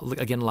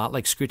 again, a lot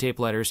like Screw Tape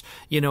Letters,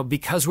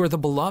 because we're the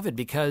beloved,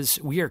 because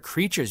we are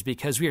creatures,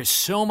 because we are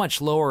so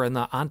much lower in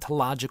the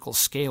ontological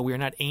scale. We are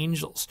not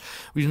angels.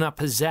 We do not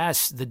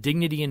possess the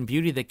dignity and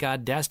beauty that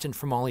God destined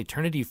from all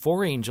eternity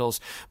for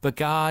angels. But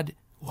God,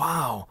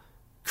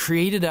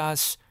 created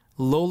us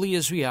lowly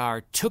as we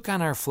are, took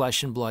on our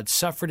flesh and blood,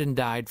 suffered and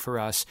died for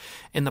us,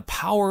 and the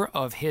power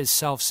of his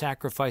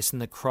self-sacrifice on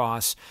the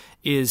cross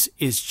is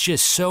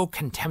just so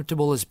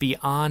contemptible as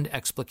beyond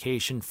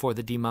explication for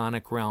the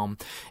demonic realm.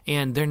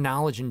 And their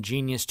knowledge and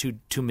genius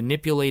to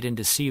manipulate and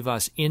deceive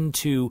us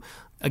into,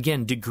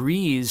 again,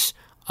 degrees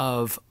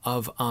of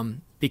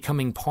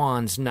becoming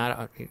pawns,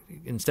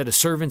 instead of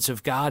servants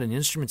of God and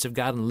instruments of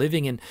God, and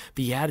living in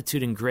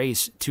beatitude and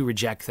grace, to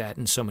reject that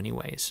in so many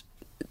ways.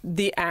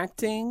 The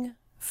acting,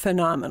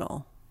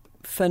 phenomenal.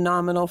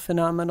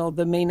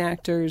 The main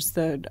actors,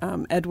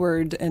 the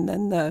Edward, and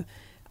then the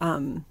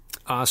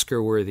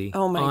Oscar worthy.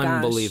 Oh my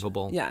gosh.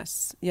 Unbelievable.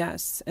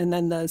 Yes. And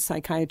then the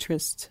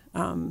psychiatrist,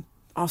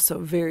 also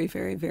very,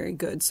 very, very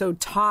good. So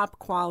top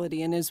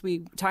quality. And as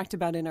we talked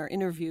about in our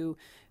interview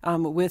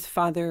with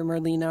Father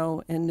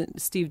Merlino and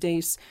Steve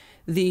Dace,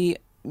 they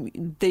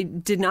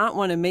did not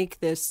want to make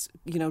this,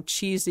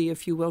 cheesy,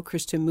 if you will,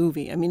 Christian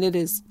movie. I mean, it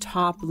is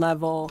top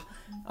level.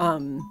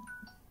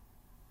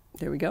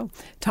 There we go.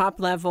 Top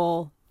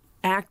level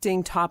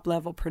acting,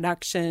 top-level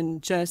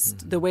production,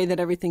 just the way that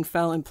everything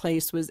fell in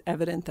place was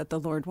evident that the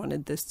Lord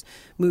wanted this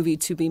movie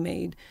to be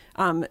made.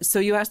 So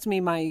you asked me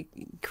my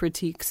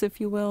critiques,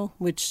 if you will,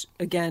 which,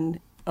 again,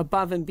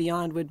 above and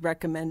beyond would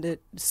recommend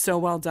it. So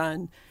well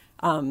done.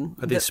 Are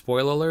they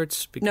spoiler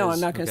alerts? Because, no, I'm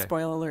not going to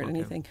spoil alert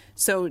anything.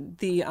 So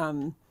the...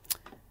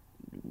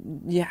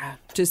 you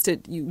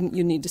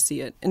need to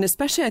see it. And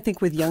especially I think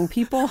with young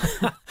people.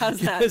 How's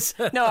that? Yes.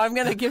 No, I'm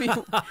going to give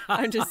you,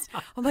 I'm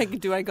like,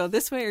 do I go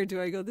this way or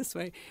do I go this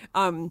way?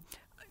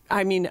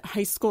 I mean,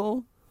 high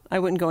school, I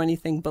wouldn't go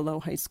anything below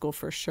high school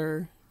for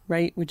sure.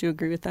 Right? Would you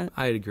agree with that?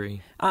 I'd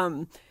agree.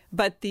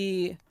 But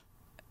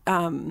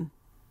in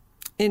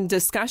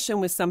discussion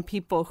with some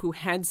people who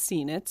had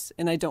seen it,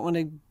 and I don't want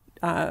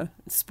to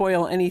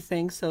spoil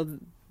anything, so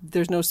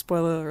there's no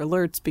spoiler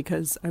alerts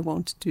because I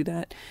won't do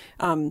that.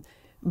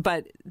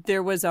 But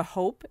there was a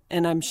hope,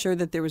 and I'm sure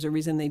that there was a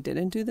reason they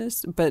didn't do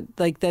this, but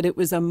like that it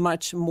was a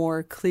much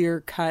more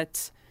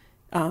clear-cut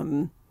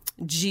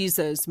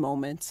Jesus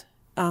moment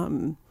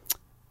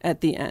at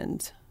the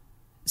end.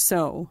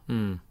 So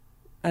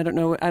I don't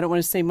know. I don't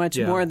want to say much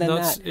more than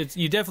that.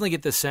 You definitely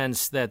get the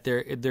sense that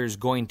there's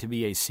going to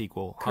be a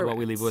sequel. Correct. How about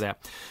we leave it with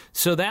that?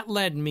 So that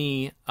led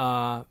me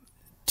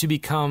to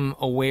become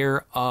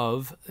aware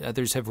of,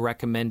 others have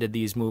recommended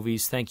these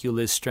movies. Thank you,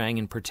 Liz Strang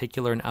in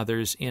particular, and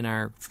others in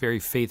our very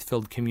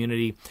faith-filled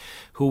community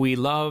who we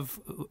love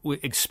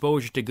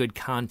exposure to good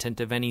content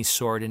of any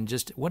sort. And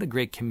just what a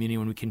great community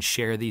when we can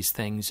share these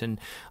things and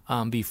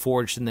be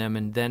forged in them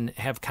and then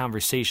have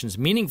conversations,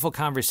 meaningful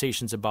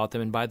conversations about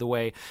them. And by the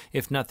way,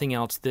 if nothing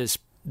else, this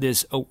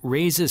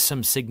raises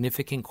some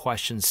significant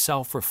questions,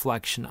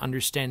 self-reflection,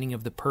 understanding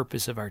of the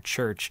purpose of our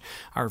church,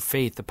 our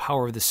faith, the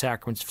power of the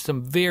sacraments,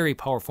 some very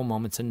powerful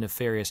moments and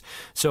nefarious.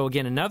 So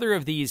again, another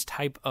of these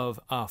type of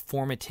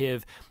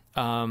formative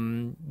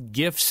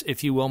gifts,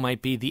 if you will,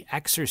 might be the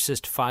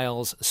Exorcist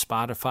Files,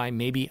 Spotify,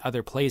 maybe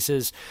other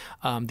places.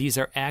 These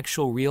are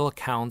actual real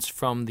accounts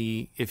from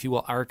the, if you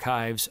will,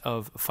 archives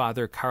of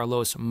Father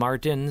Carlos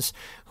Martins,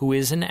 who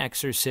is an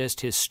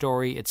exorcist. His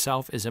story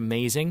itself is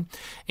amazing.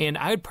 And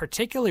I would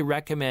particularly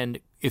recommend,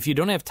 if you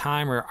don't have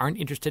time or aren't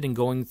interested in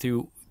going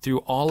through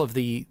all of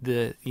the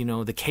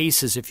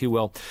cases, if you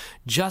will,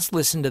 just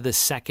listen to the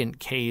second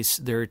case.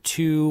 There are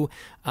two,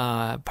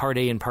 Part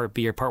A and Part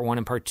B, or Part 1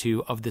 and Part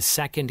 2 of the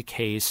second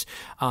case.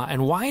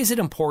 And why is it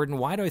important?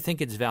 Why do I think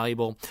it's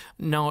valuable?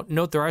 Now,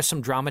 note there are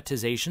some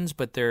dramatizations,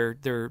 but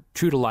they're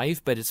true to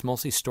life, but it's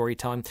mostly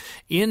storytelling.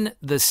 In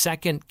the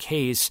second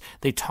case,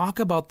 they talk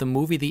about the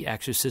movie The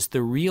Exorcist,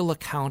 the real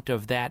account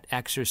of that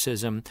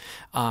exorcism,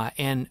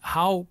 and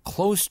how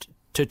close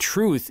to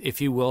truth, if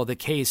you will, the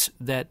case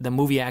that the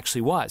movie actually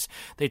was.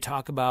 They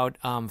talk about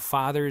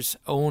Father's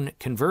own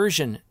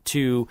conversion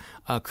to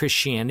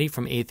Christianity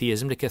from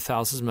atheism to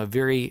Catholicism, a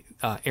very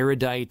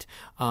erudite,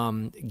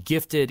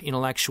 gifted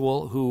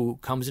intellectual who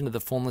comes into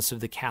the fullness of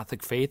the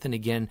Catholic faith and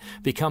again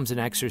becomes an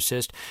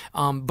exorcist.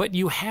 But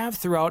you have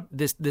throughout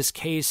this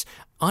case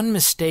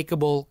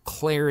unmistakable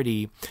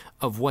clarity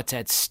of what's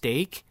at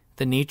stake,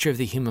 the nature of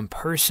the human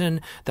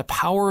person, the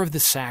power of the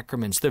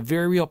sacraments, the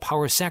very real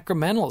power of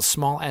sacramentals,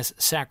 small s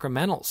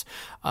sacramentals,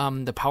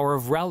 the power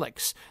of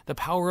relics, the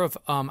power of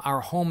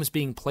our homes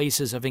being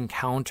places of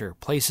encounter,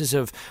 places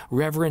of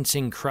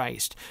reverencing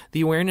Christ,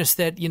 the awareness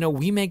that,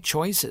 we make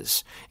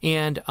choices.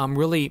 And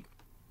really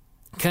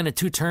kind of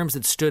two terms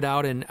that stood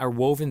out and are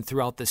woven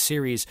throughout the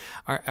series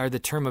are the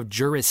term of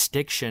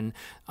jurisdiction.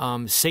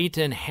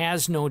 Satan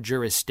has no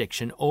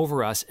jurisdiction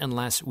over us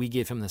unless we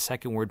give him the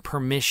second word,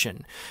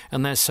 permission,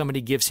 unless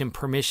somebody gives him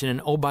permission.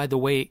 And oh, by the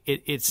way,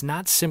 it's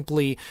not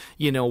simply,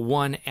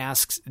 one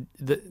asks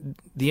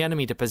the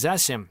enemy to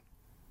possess him.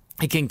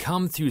 It can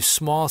come through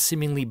small,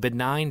 seemingly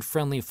benign,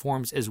 friendly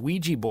forms as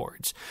Ouija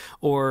boards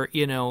or,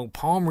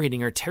 palm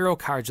reading or tarot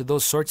cards or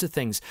those sorts of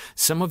things.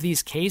 Some of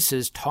these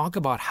cases talk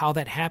about how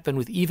that happened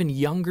with even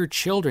younger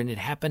children. It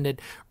happened at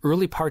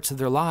early parts of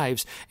their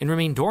lives and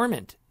remained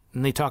dormant.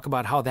 And they talk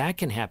about how that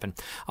can happen.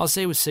 I'll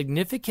say it was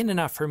significant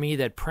enough for me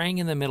that praying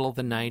in the middle of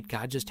the night,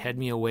 God just had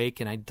me awake,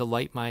 and I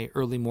delight my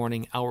early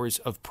morning hours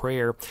of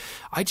prayer.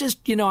 I just,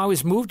 I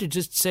was moved to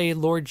just say,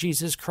 Lord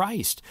Jesus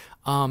Christ,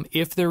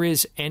 if there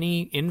is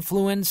any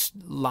influence,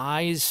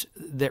 lies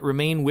that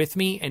remain with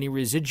me, any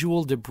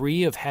residual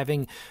debris of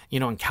having,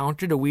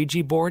 encountered a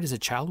Ouija board as a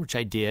child, which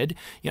I did,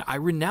 I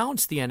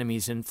renounce the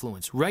enemy's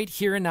influence. Right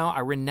here and now,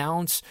 I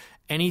renounce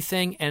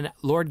anything. And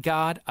Lord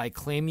God, I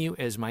claim you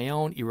as my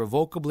own,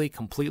 irrevocably,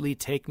 completely.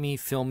 Take me,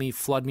 fill me,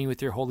 flood me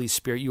with your Holy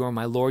Spirit. You are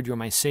my Lord. You are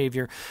my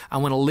Savior. I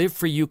want to live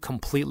for you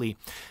completely.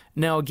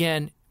 Now,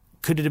 again,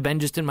 could it have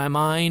been just in my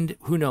mind?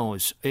 Who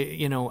knows?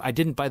 I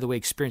didn't, by the way,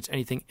 experience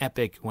anything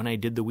epic when I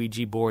did the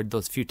Ouija board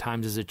those few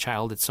times as a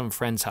child at some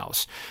friend's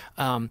house.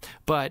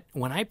 But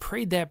when I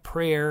prayed that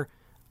prayer,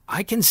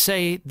 I can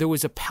say there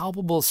was a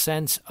palpable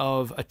sense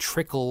of a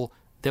trickle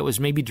that was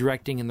maybe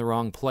directing in the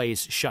wrong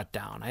place shut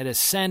down. I had a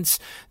sense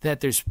that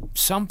there's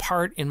some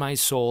part in my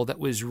soul that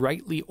was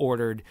rightly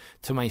ordered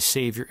to my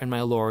Savior and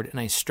my Lord, and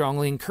I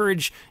strongly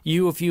encourage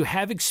you, if you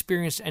have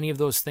experienced any of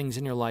those things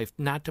in your life,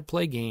 not to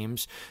play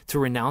games, to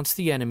renounce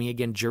the enemy,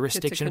 again,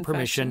 jurisdiction and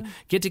permission.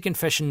 Get to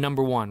confession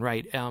number one,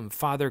 right?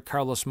 Father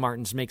Carlos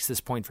Martins makes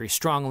this point very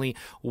strongly.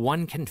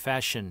 One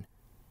confession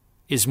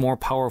is more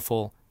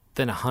powerful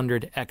than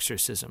 100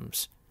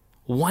 exorcisms.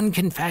 One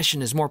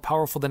confession is more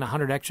powerful than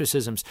 100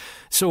 exorcisms.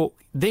 So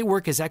they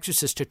work as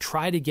exorcists to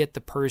try to get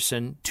the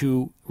person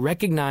to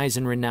recognize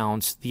and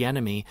renounce the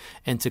enemy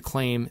and to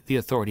claim the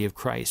authority of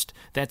Christ.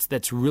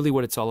 That's really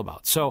what it's all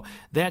about. So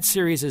that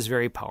series is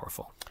very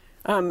powerful.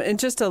 And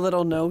just a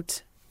little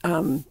note,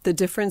 the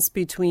difference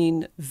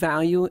between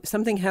value,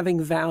 something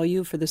having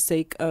value for the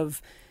sake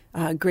of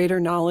greater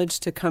knowledge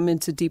to come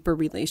into deeper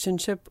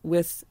relationship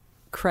with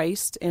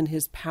Christ and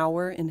his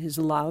power and his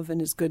love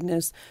and his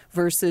goodness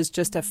versus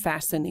just a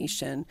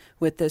fascination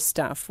with this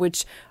stuff,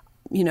 which,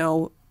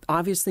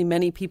 obviously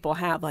many people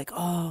have, like,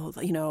 I'm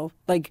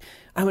going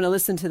to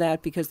listen to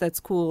that because that's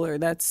cool, or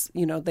that's,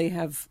 they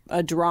have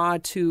a draw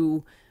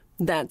to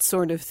that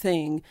sort of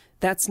thing.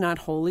 That's not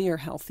holy or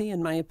healthy,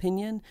 in my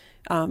opinion.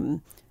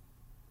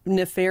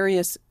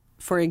 Nefarious,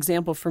 for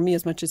example, for me,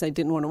 as much as I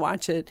didn't want to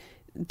watch it,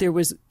 there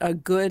was a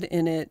good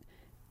in it.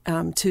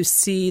 To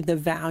see the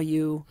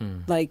value,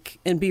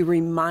 and be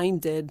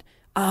reminded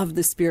of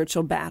the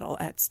spiritual battle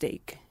at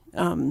stake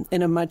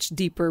in a much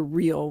deeper,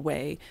 real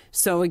way.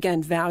 So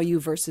again, value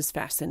versus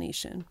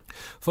fascination.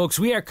 Folks,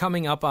 we are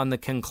coming up on the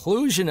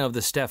conclusion of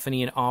the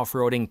Stephanie and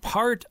Offroading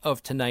part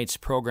of tonight's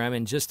program.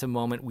 In just a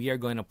moment, we are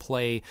going to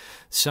play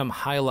some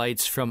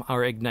highlights from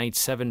our Ignite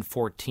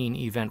 714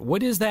 event.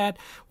 What is that?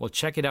 Well,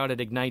 check it out at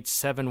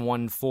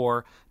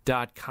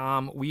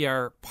Ignite714.com. We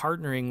are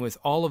partnering with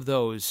all of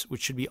those,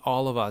 which should be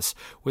all of us,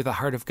 with the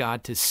heart of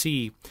God to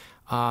see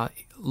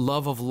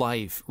love of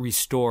life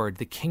restored,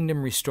 the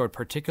kingdom restored,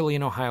 particularly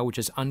in Ohio, which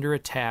is under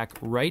attack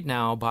right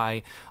now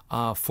by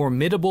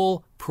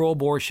formidable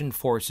pro-abortion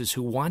forces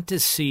who want to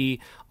see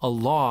a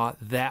law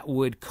that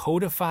would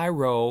codify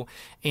Roe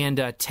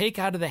and take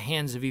out of the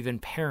hands of even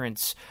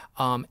parents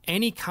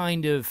any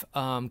kind of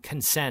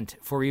consent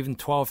for even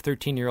 12,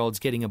 13-year-olds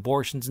getting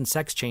abortions and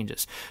sex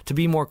changes. To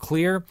be more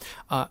clear,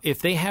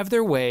 if they have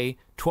their way,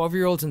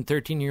 12-year-olds and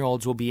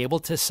 13-year-olds will be able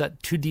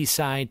to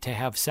decide to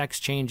have sex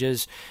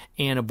changes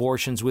and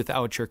abortions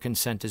without your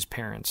consent as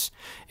parents.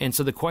 And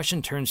so the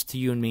question turns to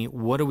you and me,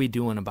 what are we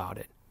doing about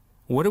it?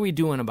 What are we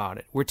doing about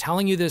it? We're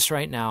telling you this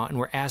right now, and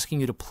we're asking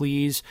you to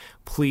please,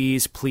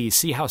 please, please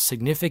see how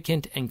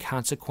significant and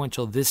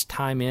consequential this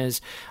time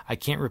is. I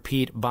can't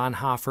repeat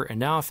Bonhoeffer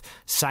enough.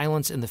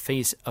 Silence in the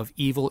face of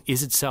evil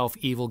is itself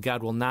evil.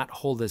 God will not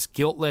hold us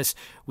guiltless.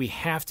 We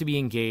have to be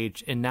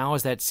engaged, and now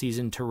is that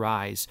season to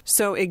rise.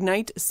 So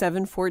Ignite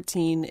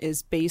 714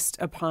 is based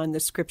upon the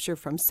scripture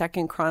from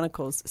 2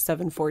 Chronicles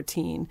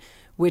 7:14,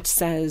 which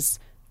says,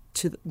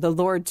 to the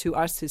Lord, to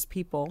us, his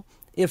people,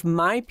 if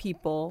my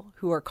people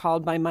who are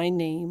called by my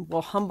name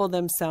will humble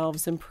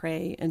themselves and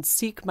pray and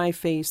seek my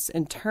face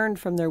and turn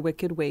from their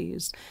wicked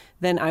ways,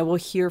 then I will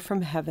hear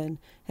from heaven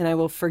and I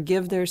will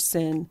forgive their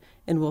sin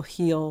and will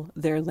heal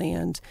their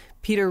land.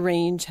 Peter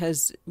Range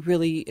has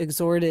really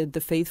exhorted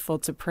the faithful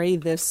to pray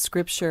this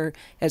scripture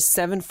at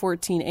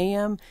 7:14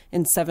 a.m.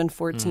 and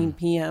 7:14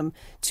 p.m.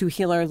 to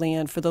heal our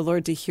land, for the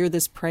Lord to hear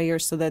this prayer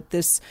so that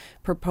this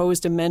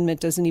proposed amendment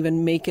doesn't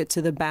even make it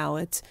to the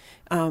ballot.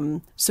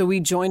 So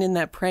we join in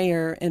that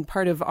prayer, and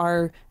part of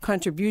our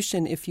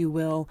contribution, if you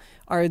will,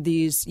 are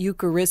these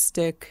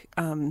Eucharistic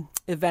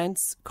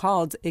events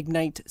called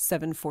Ignite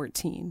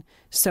 714.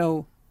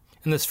 So,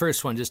 in this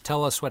first one, just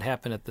tell us what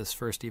happened at this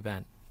first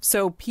event.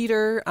 So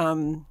Peter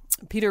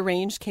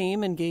Range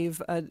came and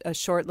gave a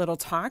short little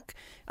talk,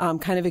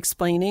 kind of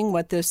explaining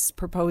what this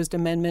proposed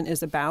amendment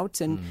is about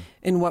and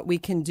what we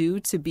can do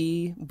to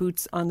be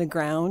boots on the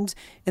ground.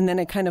 And then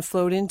it kind of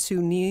flowed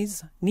into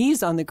knees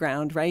on the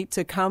ground, right?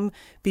 To come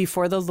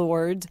before the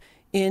Lord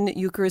in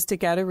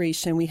Eucharistic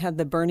adoration. We had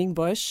the burning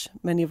bush.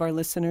 Many of our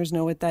listeners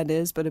know what that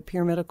is, but a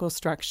pyramidal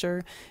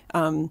structure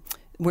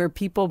where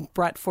people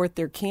brought forth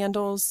their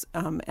candles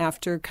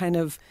after kind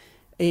of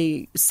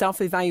a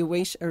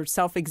self-evaluation or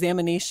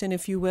self-examination,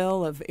 if you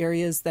will, of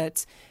areas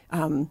that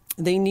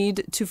they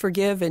need to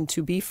forgive and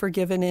to be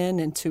forgiven in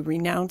and to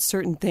renounce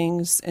certain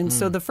things. And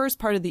so the first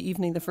part of the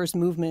evening, the first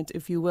movement,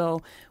 if you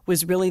will,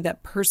 was really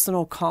that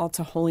personal call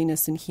to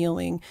holiness and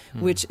healing,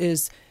 which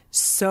is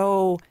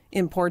so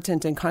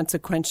important and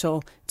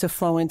consequential to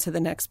flow into the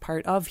next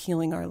part of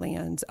healing our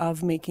land,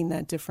 of making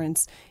that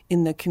difference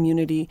in the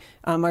community.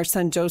 Our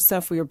son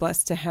Joseph, we were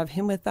blessed to have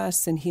him with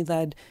us, and he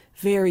led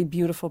very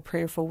beautiful,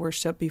 prayerful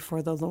worship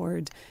before the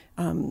Lord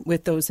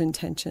with those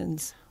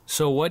intentions.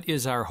 So what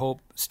is our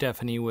hope,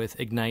 Stephanie, with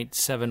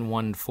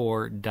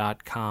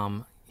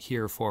Ignite714.com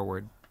here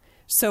forward?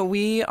 So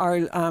we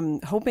are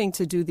hoping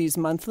to do these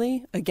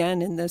monthly,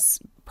 again, in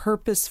this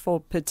purposeful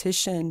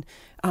petition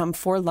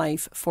for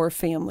life, for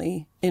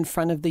family in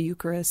front of the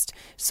Eucharist.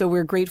 So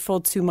we're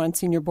grateful to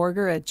Monsignor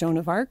Borger at Joan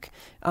of Arc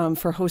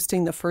for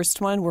hosting the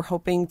first one. We're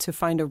hoping to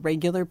find a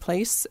regular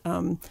place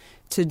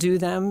to do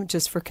them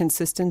just for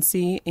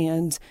consistency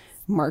and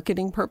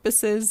marketing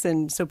purposes,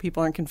 and so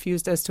people aren't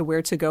confused as to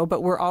where to go.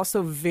 But we're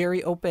also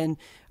very open.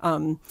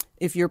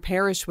 If your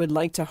parish would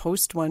like to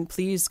host one,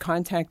 please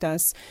contact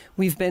us.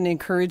 We've been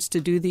encouraged to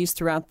do these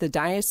throughout the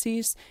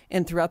diocese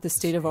and throughout the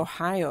state of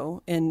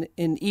Ohio, and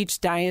in each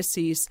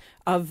diocese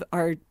of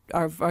our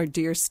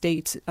dear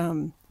state,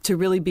 to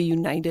really be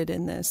united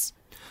in this.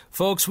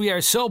 Folks, we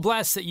are so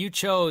blessed that you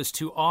chose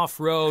to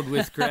off-road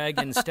with Greg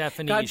and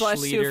Stephanie God bless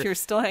Schlueter. you if you're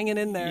still hanging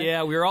in there.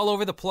 Yeah, we were all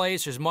over the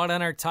place. There's mud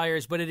on our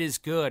tires, but it is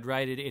good,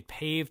 right? It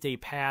paved a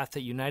path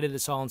that united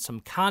us all in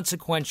some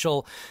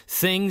consequential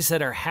things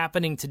that are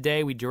happening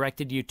today. We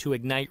directed you to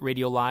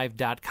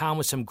IgniteRadioLive.com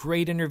with some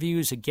great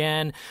interviews,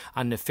 again,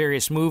 on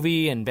Nefarious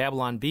Movie and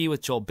Babylon Bee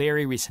with Joel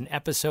Berry, recent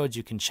episodes.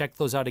 You can check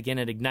those out again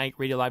at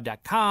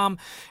IgniteRadioLive.com.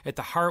 At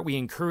the heart, we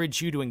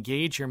encourage you to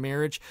engage your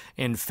marriage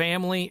and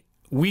family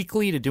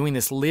weekly to doing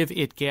this Live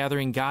It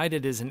Gathering Guide.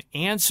 It is an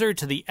answer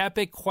to the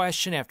epic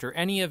question after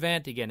any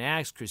event. Again,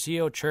 Acts,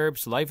 Crucio,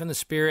 Chirps, Life in the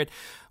Spirit.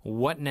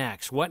 What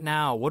next? What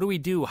now? What do we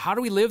do? How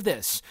do we live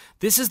this?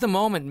 This is the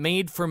moment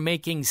made for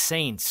making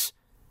saints.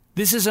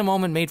 This is a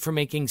moment made for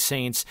making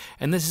saints,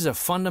 and this is a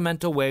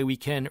fundamental way we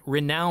can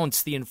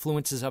renounce the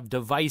influences of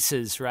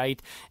devices, right,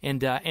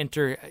 and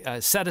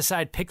set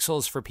aside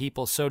pixels for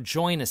people. So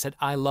join us at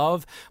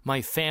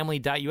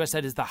ilovemyfamily.us.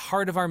 That is the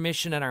heart of our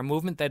mission and our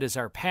movement. That is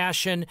our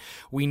passion.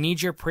 We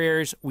need your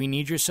prayers. We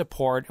need your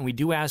support, and we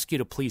do ask you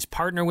to please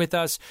partner with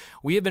us.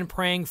 We have been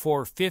praying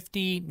for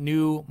 50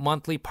 new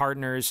monthly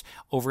partners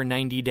over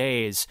 90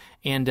 days,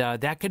 and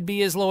that could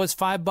be as low as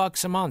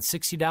 $5 a month,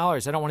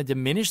 $60. I don't want to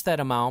diminish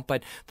that amount,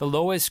 but the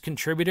lowest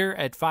contributor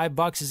at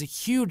 $5 is a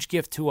huge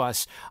gift to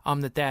us.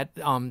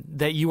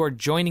 That you are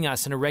joining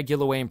us in a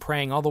regular way and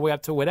praying all the way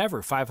up to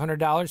whatever, $500,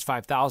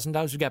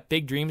 $5,000. We've got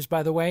big dreams,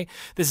 by the way.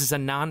 This is a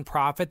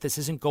nonprofit. This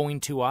isn't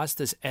going to us.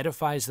 This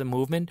edifies the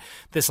movement.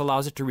 This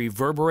allows it to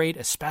reverberate,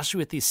 especially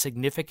with these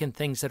significant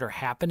things that are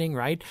happening.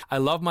 Right?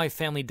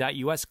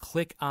 ilovemyfamily.us.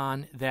 Click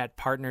on that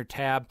partner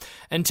tab.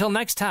 Until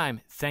next time,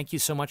 thank you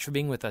so much for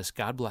being with us.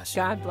 God bless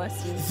you. God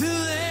bless you. The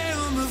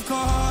Lamb of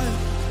God,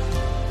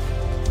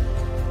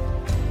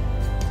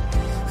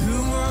 who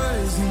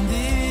was and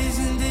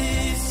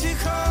is to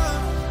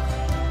come,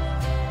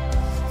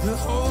 the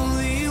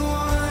Holy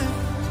One,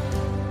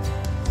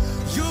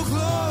 you're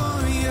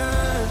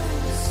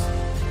glorious.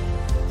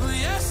 Oh,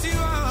 yes, you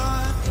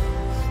are.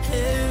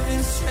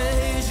 Heaven's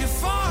treasure,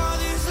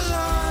 Father's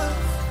love.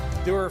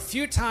 There were a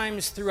few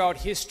times throughout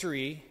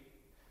history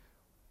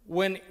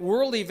when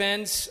world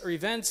events or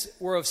events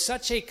were of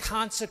such a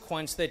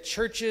consequence that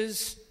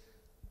churches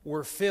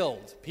were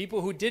filled.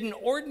 People who didn't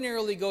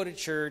ordinarily go to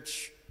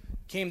church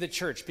came to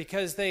church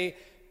because they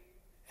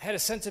had a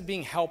sense of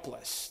being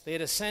helpless. They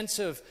had a sense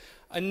of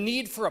a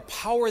need for a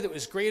power that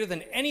was greater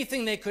than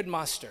anything they could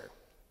muster.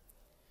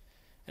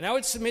 And I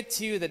would submit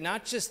to you that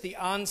not just the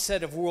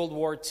onset of World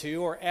War II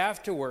or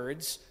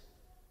afterwards,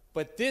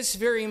 but this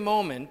very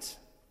moment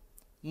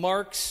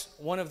marks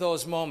one of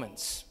those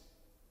moments.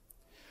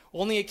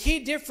 Only a key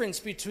difference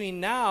between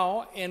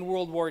now and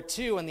World War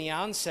II and the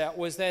onset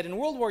was that in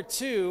World War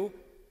II,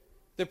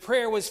 the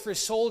prayer was for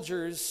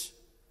soldiers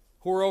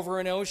who were over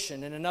an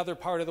ocean in another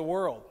part of the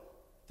world,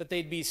 that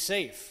they'd be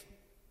safe,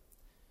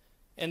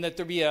 and that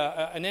there'd be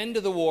an end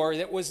to the war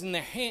that was in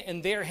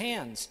their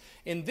hands.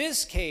 In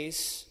this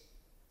case,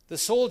 the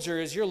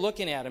soldiers, you're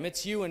looking at them,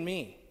 it's you and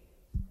me.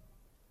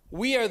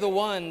 We are the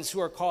ones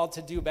who are called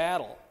to do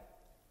battle.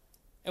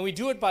 And we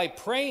do it by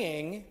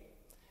praying,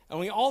 and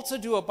we also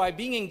do it by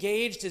being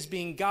engaged as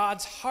being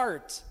God's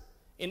heart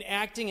in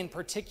acting in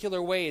particular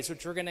ways,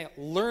 which we're going to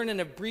learn in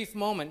a brief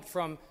moment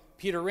from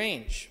Peter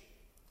Range.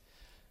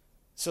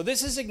 So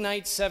this is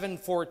Ignite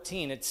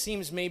 714. It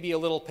seems maybe a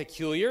little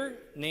peculiar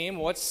name.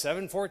 What's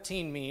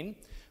 714 mean?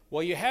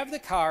 Well, you have the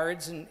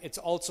cards, and it's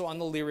also on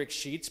the lyric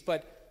sheets,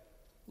 but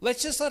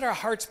let's just let our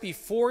hearts be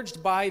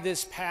forged by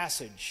this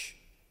passage,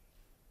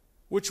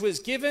 which was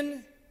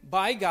given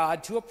by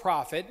God to a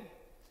prophet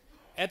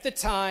at the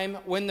time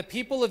when the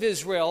people of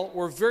Israel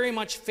were very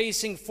much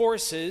facing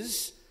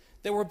forces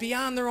that were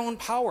beyond their own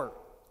power.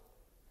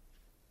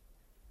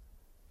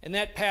 And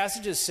that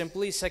passage is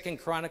simply 2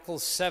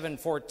 Chronicles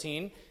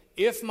 7:14.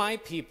 If my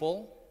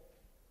people,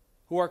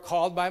 who are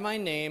called by my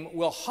name,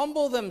 will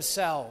humble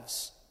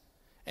themselves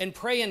and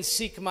pray and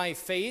seek my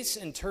face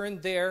and turn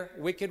their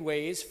wicked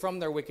ways from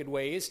their wicked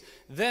ways,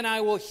 then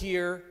I will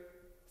hear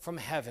from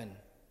heaven,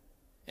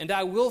 and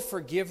I will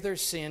forgive their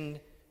sin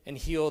and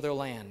heal their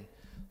land.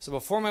 So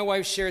before my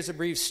wife shares a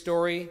brief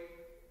story,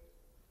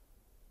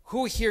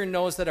 who here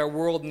knows that our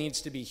world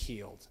needs to be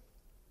healed?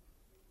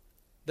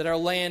 That our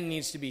land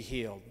needs to be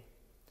healed?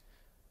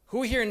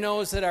 Who here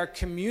knows that our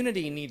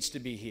community needs to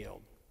be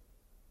healed?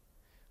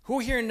 Who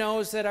here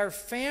knows that our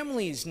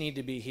families need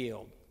to be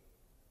healed?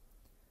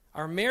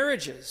 Our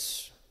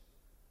marriages,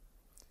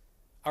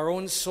 our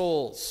own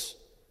souls,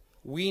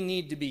 we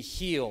need to be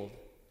healed.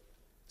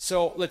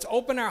 So let's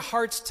open our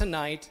hearts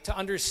tonight to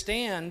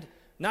understand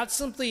not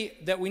simply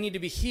that we need to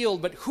be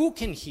healed, but who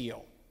can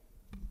heal.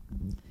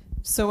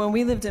 So when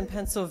we lived in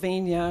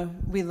Pennsylvania,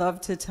 we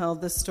loved to tell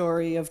the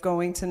story of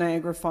going to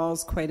Niagara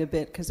Falls quite a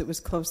bit because it was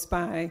close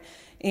by.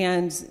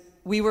 And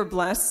we were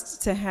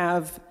blessed to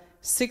have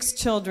 6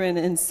 children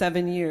in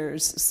 7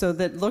 years. So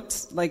that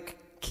looked like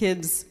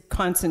kids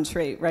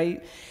concentrate,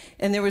 right?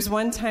 And there was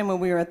one time when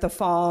we were at the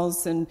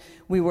falls and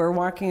we were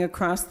walking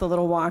across the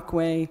little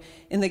walkway,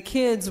 and the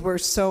kids were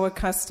so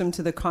accustomed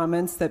to the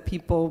comments that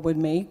people would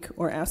make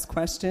or ask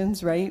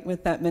questions, right,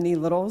 with that many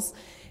littles.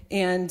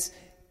 And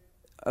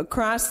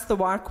across the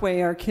walkway,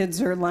 our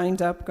kids are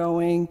lined up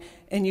going,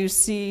 and you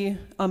see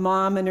a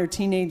mom and her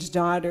teenage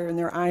daughter, and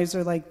their eyes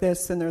are like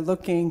this, and they're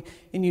looking,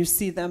 and you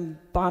see them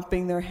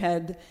bopping their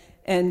head.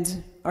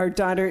 And our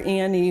daughter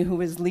Annie, who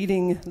was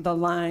leading the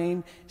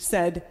line,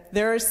 said,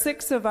 "There are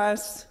 6 of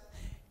us."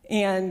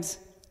 And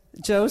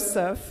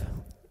Joseph,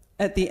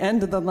 at the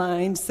end of the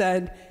line,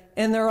 said,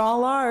 "And they're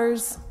all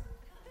ours."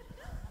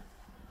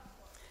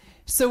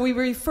 So we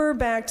refer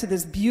back to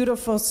this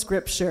beautiful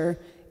scripture,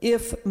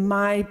 "If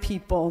my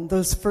people,"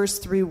 those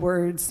first 3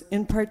 words,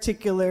 in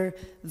particular,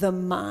 the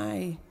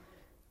 "my."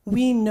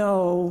 We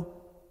know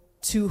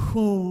to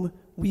whom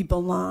we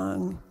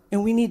belong,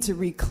 and we need to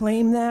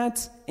reclaim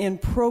that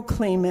and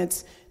proclaim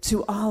it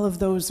to all of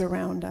those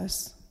around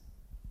us.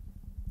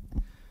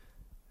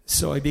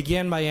 So I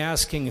began by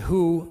asking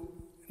who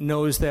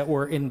knows that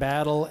we're in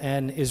battle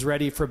and is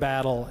ready for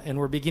battle. And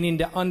we're beginning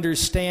to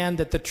understand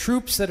that the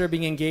troops that are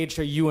being engaged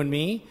are you and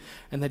me,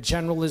 and the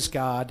general is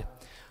God.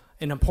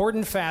 An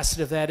important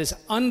facet of that is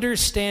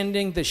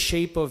understanding the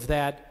shape of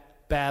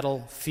that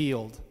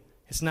battlefield.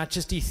 It's not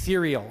just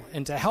ethereal.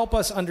 And to help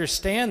us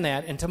understand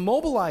that and to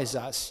mobilize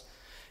us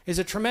is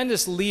a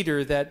tremendous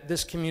leader that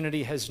this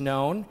community has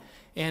known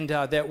and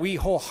that we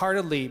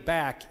wholeheartedly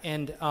back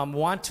and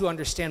want to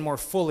understand more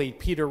fully.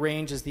 Peter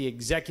Range is the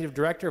executive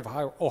director of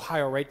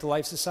Ohio Right to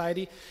Life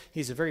Society.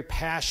 He's a very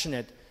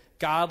passionate,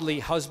 godly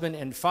husband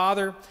and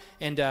father,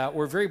 and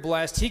we're very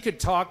blessed. He could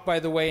talk,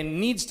 by the way, and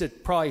needs to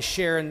probably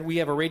share, and we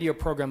have a radio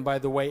program, by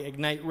the way,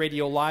 Ignite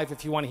Radio Live,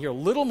 if you want to hear a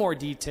little more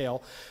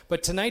detail.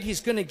 But tonight he's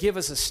going to give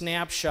us a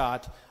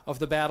snapshot of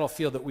the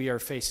battlefield that we are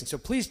facing. So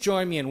please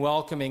join me in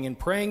welcoming and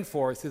praying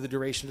for, through the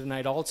duration of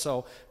tonight,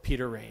 also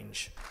Peter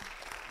Range.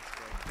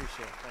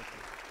 Appreciate it. Thank you.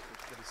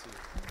 It's good to see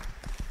you.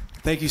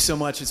 Thank you so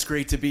much. It's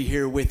great to be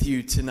here with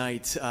you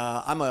tonight.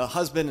 I'm a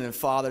husband and a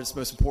father. It's the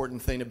most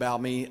important thing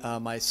about me.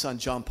 My son,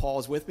 John Paul,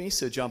 is with me.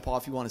 So, John Paul,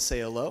 if you want to say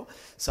hello.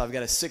 So, I've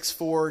got a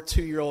 6'4",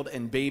 2-year-old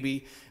and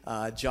baby.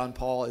 John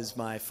Paul is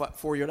my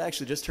 4-year-old.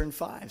 Actually just turned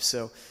 5.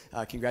 So,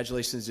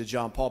 congratulations to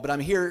John Paul. But I'm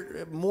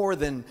here more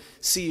than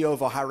CEO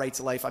of Ohio Right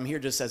to Life. I'm here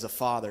just as a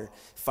father,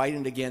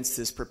 fighting against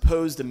this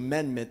proposed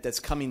amendment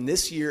that's coming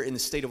this year in the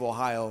state of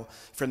Ohio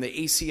from the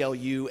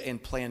ACLU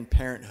and Planned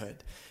Parenthood.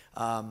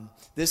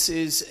 This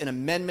is an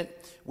amendment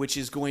which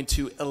is going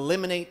to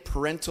eliminate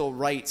parental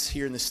rights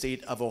here in the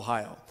state of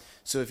Ohio.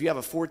 So if you have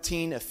a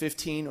 14, a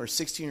 15, or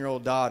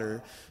 16-year-old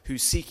daughter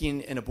who's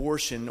seeking an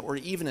abortion or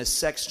even a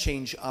sex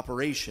change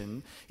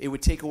operation, it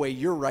would take away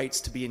your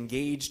rights to be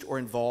engaged or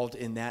involved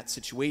in that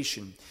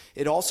situation.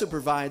 It also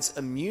provides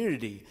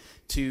immunity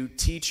to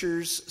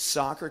teachers,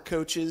 soccer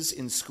coaches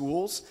in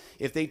schools.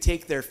 If they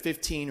take their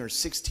 15 or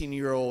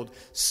 16-year-old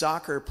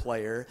soccer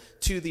player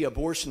to the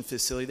abortion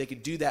facility, they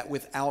could do that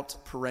without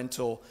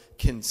parental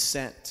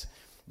consent.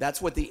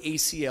 That's what the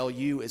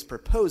ACLU is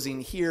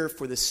proposing here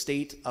for the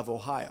state of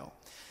Ohio.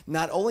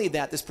 Not only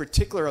that, this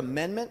particular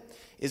amendment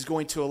is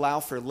going to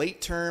allow for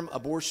late-term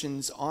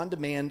abortions on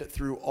demand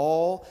through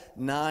all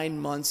 9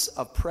 months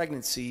of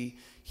pregnancy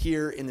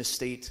here in the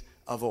state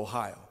of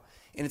Ohio.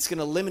 And it's going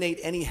to eliminate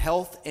any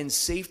health and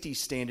safety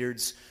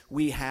standards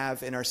we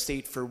have in our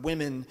state for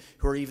women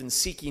who are even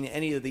seeking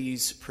any of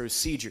these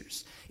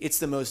procedures. It's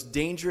the most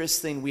dangerous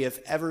thing we have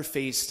ever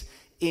faced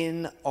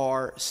in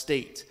our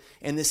state.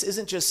 And this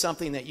isn't just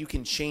something that you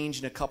can change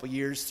in a couple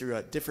years through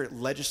a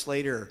different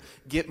legislator or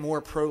get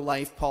more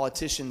pro-life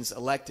politicians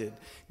elected.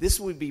 This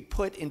would be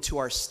put into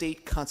our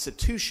state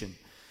constitution.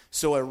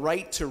 So a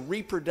right to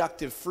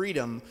reproductive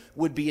freedom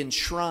would be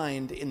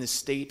enshrined in the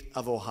state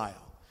of Ohio.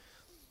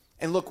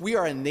 And look, we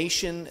are a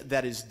nation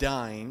that is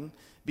dying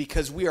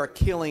because we are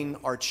killing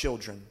our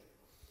children.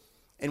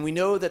 And we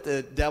know that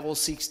the devil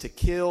seeks to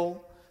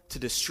kill, to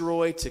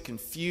destroy, to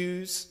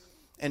confuse,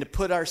 and to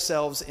put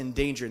ourselves in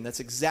danger. And that's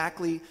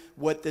exactly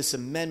what this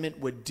amendment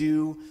would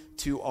do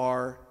to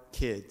our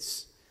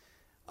kids.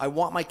 I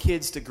want my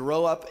kids to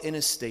grow up in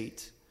a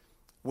state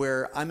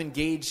where I'm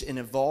engaged and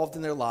involved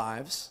in their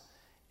lives,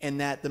 and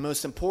that the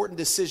most important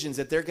decisions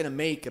that they're going to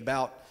make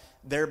about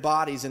their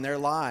bodies and their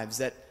lives,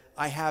 that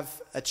I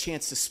have a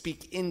chance to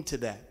speak into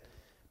that.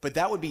 But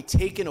that would be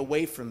taken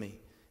away from me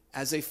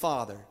as a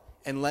father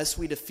unless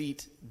we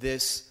defeat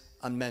this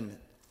amendment.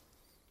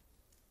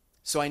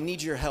 So I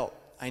need your help.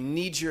 I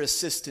need your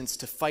assistance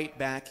to fight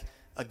back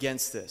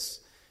against this.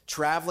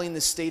 traveling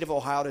the state of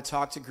Ohio to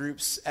talk to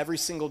groups every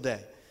single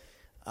day,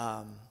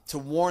 to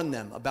warn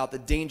them about the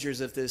dangers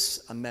of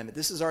this amendment.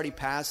 This has already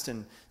passed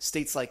in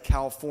states like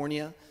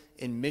California,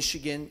 in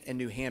Michigan, and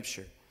New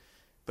Hampshire.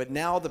 But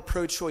now the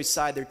pro-choice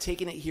side, they're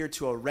taking it here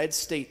to a red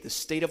state, the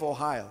state of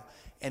Ohio,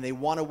 and they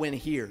want to win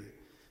here.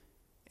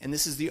 And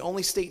this is the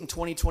only state in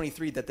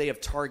 2023 that they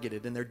have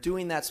targeted. And they're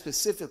doing that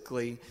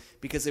specifically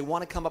because they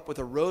want to come up with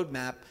a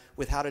roadmap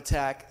with how to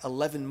attack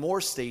 11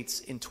 more states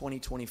in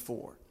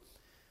 2024.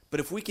 But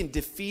if we can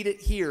defeat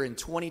it here in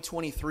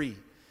 2023,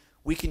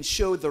 we can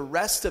show the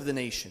rest of the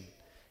nation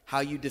how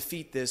you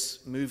defeat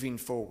this moving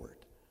forward.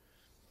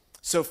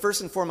 So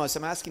first and foremost,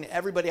 I'm asking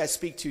everybody I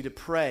speak to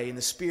pray in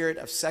the spirit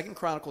of 2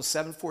 Chronicles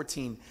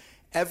 7:14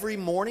 every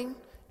morning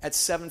at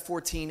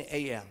 7:14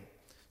 a.m.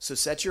 So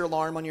set your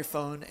alarm on your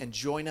phone and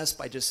join us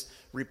by just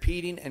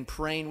repeating and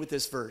praying with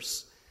this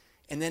verse.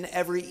 And then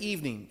every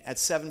evening at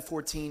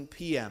 7:14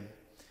 p.m.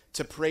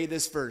 to pray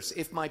this verse.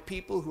 If my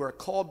people who are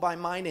called by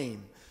my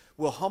name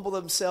will humble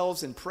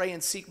themselves and pray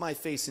and seek my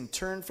face and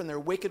turn from their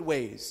wicked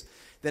ways,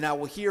 then I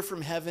will hear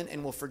from heaven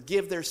and will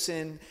forgive their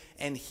sin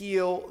and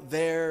heal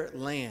their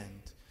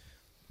land.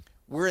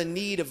 We're in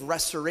need of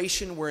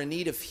restoration. We're in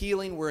need of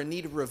healing. We're in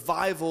need of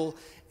revival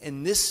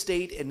in this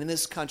state and in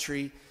this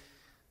country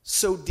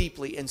so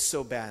deeply and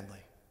so badly.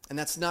 And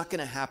that's not going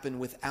to happen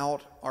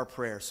without our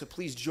prayer. So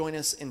please join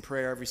us in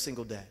prayer every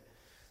single day.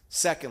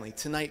 Secondly,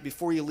 tonight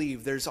before you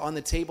leave, there's on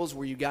the tables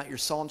where you got your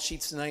song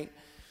sheets tonight,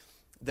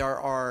 there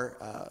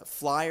are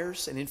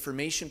flyers and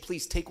information.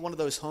 Please take one of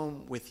those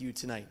home with you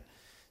tonight.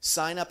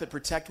 Sign up at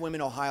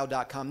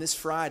protectwomenohio.com. This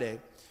Friday,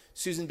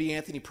 Susan B.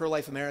 Anthony,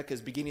 Pro-Life America,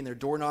 is beginning their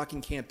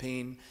door-knocking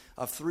campaign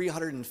of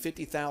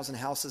 350,000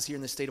 houses here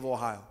in the state of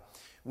Ohio.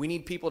 We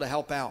need people to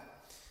help out.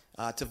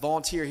 To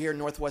volunteer here in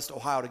Northwest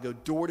Ohio, to go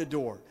door to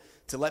door,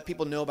 to let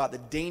people know about the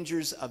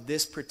dangers of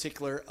this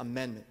particular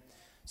amendment.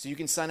 So you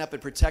can sign up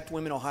at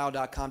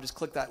protectwomenohio.com. Just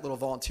click that little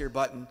volunteer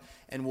button,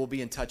 and we'll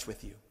be in touch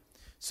with you.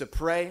 So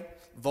pray,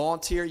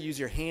 volunteer, use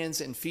your hands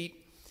and feet.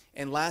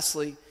 And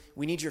lastly,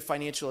 we need your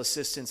financial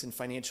assistance and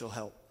financial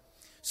help.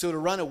 So to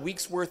run a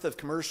week's worth of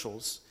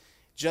commercials,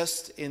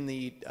 just in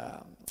the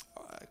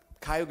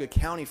Cuyahoga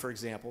County, for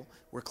example,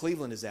 where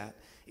Cleveland is at,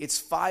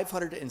 it's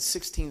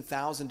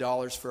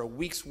 $516,000 for a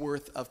week's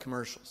worth of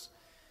commercials.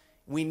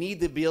 We need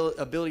the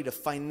ability to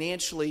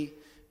financially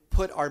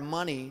put our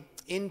money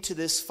into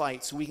this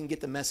fight so we can get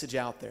the message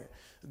out there.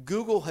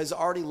 Google has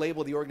already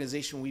labeled the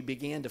organization we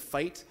began to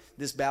fight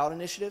this ballot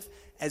initiative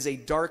as a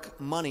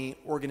dark money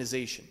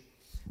organization.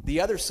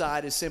 The other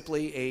side is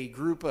simply a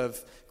group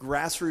of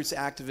grassroots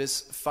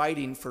activists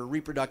fighting for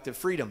reproductive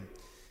freedom.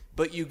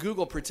 But you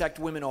Google Protect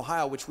Women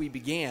Ohio, which we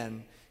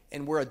began,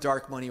 and we're a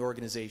dark money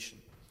organization.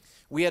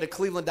 We had a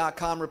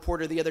Cleveland.com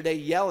reporter the other day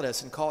yell at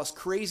us and call us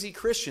crazy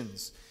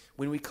Christians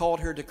when we called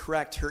her to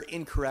correct her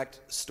incorrect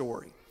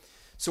story.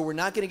 So we're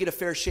not going to get a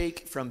fair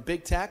shake from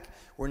big tech.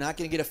 We're not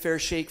going to get a fair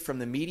shake from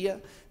the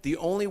media. The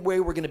only way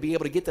we're going to be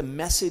able to get the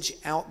message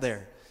out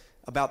there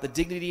about the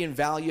dignity and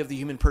value of the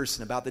human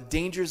person, about the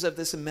dangers of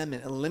this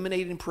amendment,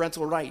 eliminating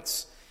parental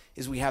rights,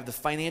 is we have the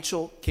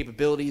financial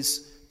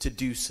capabilities to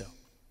do so.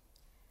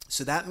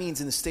 So that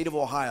means in the state of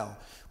Ohio,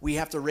 we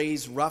have to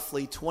raise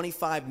roughly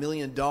 $25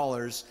 million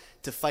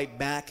to fight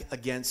back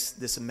against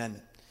this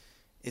amendment.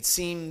 It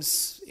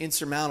seems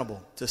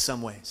insurmountable to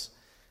some ways.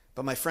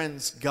 But my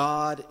friends,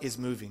 God is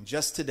moving.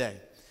 Just today,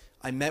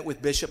 I met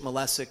with Bishop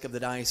Malesic of the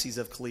Diocese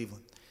of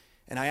Cleveland.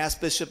 And I asked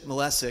Bishop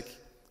Malesic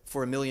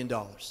for $1 million.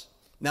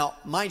 Now,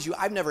 mind you,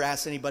 I've never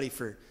asked anybody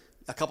for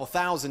a couple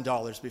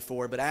 $1,000s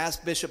before, but I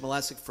asked Bishop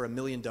Malesic for $1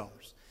 million.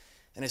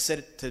 And I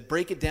said, to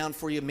break it down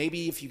for you,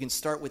 maybe if you can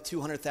start with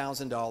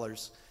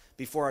 $200,000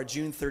 before our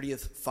June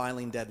 30th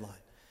filing deadline.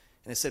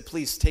 And I said,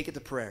 please take it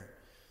to prayer.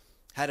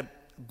 Had a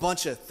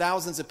bunch of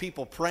thousands of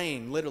people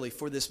praying literally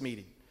for this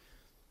meeting.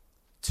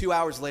 2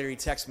 hours later, he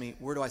texts me,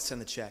 where do I send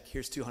the check?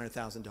 Here's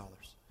 $200,000.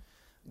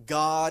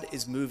 God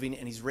is moving,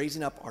 and he's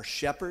raising up our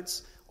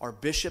shepherds, our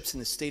bishops in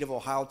the state of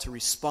Ohio to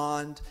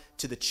respond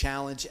to the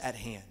challenge at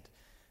hand.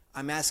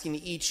 I'm asking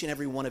each and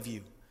every one of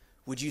you,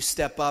 would you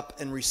step up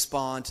and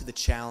respond to the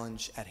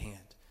challenge at hand?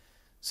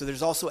 So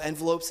there's also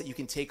envelopes that you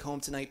can take home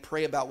tonight.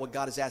 Pray about what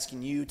God is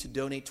asking you to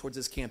donate towards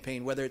this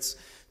campaign, whether it's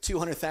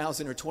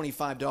 $200,000 or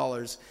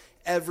 $25.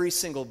 Every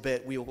single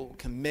bit we will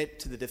commit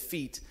to the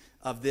defeat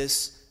of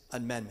this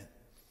amendment.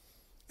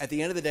 At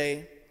the end of the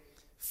day,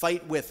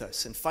 fight with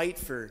us and fight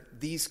for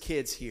these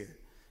kids here.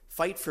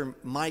 Fight for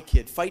my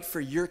kid. Fight for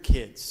your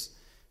kids.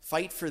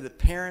 Fight for the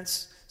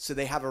parents so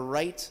they have a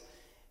right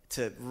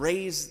to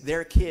raise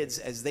their kids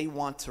as they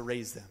want to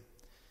raise them.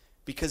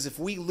 Because if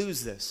we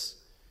lose this,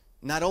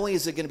 not only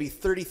is it going to be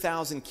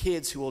 30,000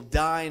 kids who will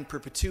die in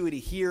perpetuity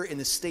here in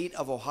the state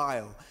of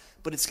Ohio,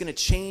 but it's going to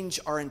change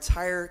our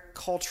entire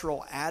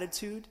cultural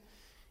attitude.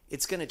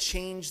 It's going to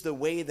change the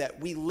way that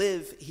we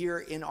live here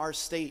in our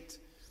state.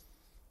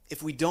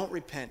 If we don't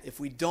repent, if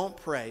we don't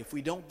pray, if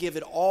we don't give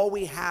it all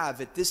we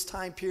have at this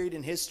time period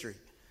in history,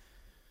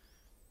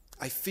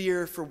 I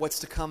fear for what's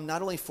to come,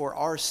 not only for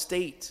our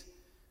state,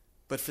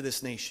 but for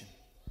this nation.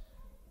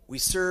 We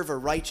serve a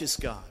righteous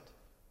God,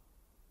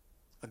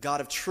 a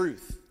God of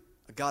truth,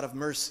 a God of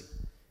mercy,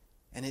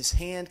 and his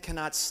hand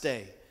cannot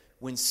stay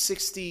when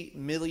 60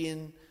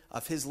 million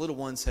of his little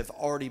ones have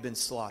already been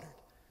slaughtered.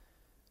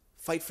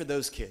 Fight for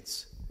those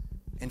kids,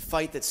 and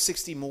fight that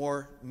 60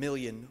 more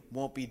million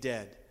won't be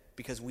dead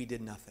because we did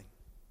nothing.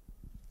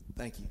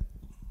 Thank you.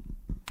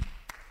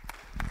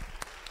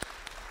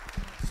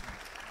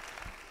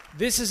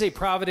 This is a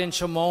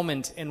providential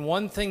moment, and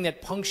one thing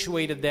that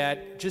punctuated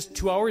that just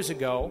 2 hours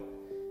ago,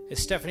 as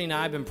Stephanie and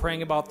I have been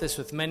praying about this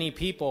with many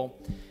people,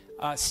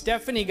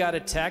 Stephanie got a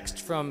text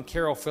from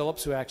Carol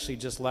Phillips, who actually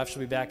just left. She'll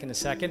be back in a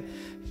second.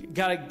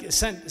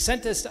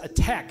 Sent us a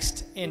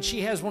text, and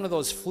she has one of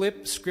those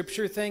flip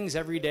scripture things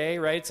every day,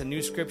 right? It's a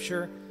new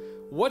scripture.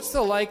 What's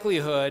the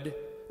likelihood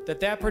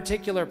that that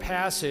particular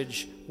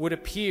passage would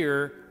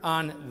appear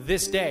on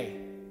this day?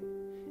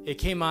 It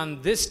came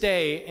on this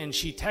day, and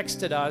she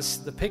texted us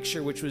the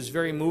picture, which was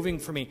very moving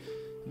for me.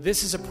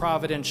 This is a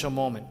providential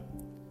moment.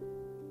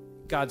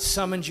 God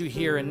summoned you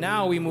here, and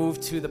now we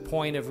move to the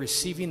point of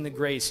receiving the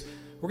grace.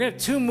 We're going to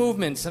have two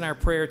movements in our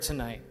prayer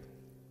tonight.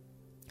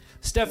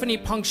 Stephanie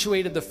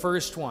punctuated the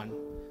first one.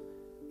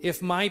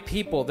 If my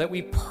people, that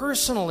we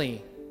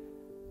personally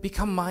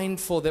become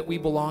mindful that we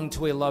belong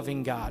to a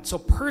loving God. So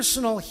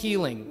personal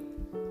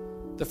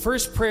healing. The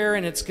first prayer,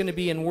 and it's going to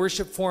be in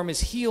worship form,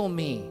 is heal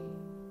me.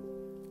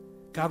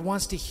 God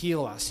wants to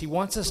heal us. He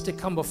wants us to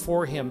come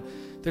before him.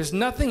 There's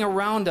nothing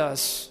around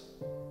us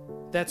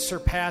that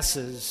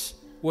surpasses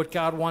what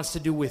God wants to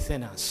do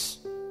within us.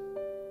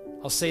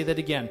 I'll say that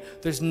again.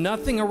 There's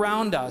nothing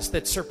around us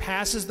that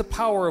surpasses the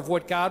power of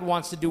what God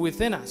wants to do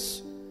within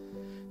us.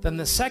 Then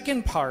the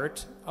second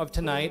part of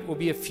tonight will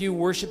be a few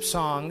worship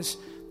songs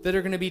that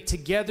are going to be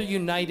together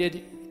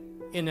united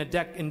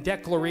in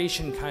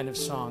declaration kind of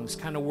songs,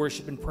 kind of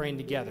worship and praying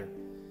together.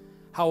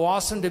 How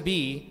awesome to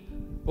be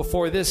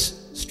before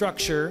this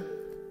structure,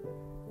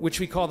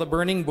 which we call the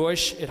burning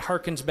bush. It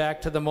harkens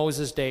back to the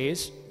Moses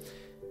days.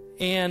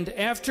 And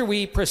after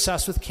we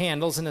process with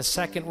candles, in a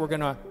second we're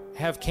going to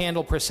have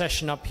candle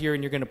procession up here,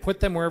 and you're going to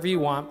put them wherever you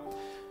want.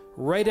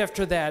 Right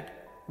after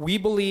that, we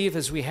believe,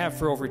 as we have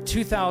for over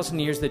 2,000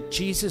 years, that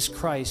Jesus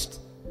Christ,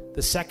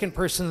 the second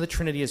person of the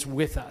Trinity, is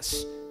with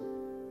us.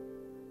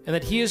 And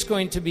that he is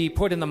going to be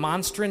put in the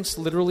monstrance,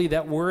 literally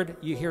that word,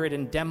 you hear it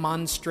in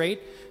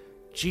demonstrate.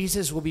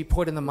 Jesus will be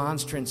put in the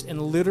monstrance and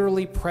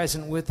literally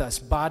present with us,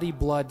 body,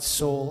 blood,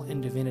 soul,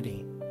 and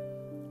divinity.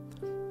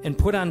 And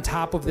put on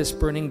top of this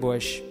burning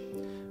bush,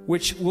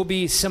 which will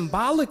be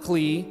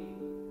symbolically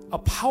a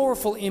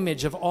powerful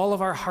image of all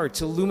of our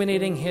hearts,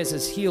 illuminating his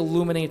as he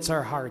illuminates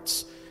our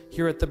hearts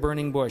here at the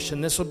burning bush.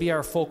 And this will be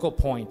our focal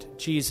point,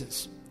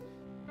 Jesus.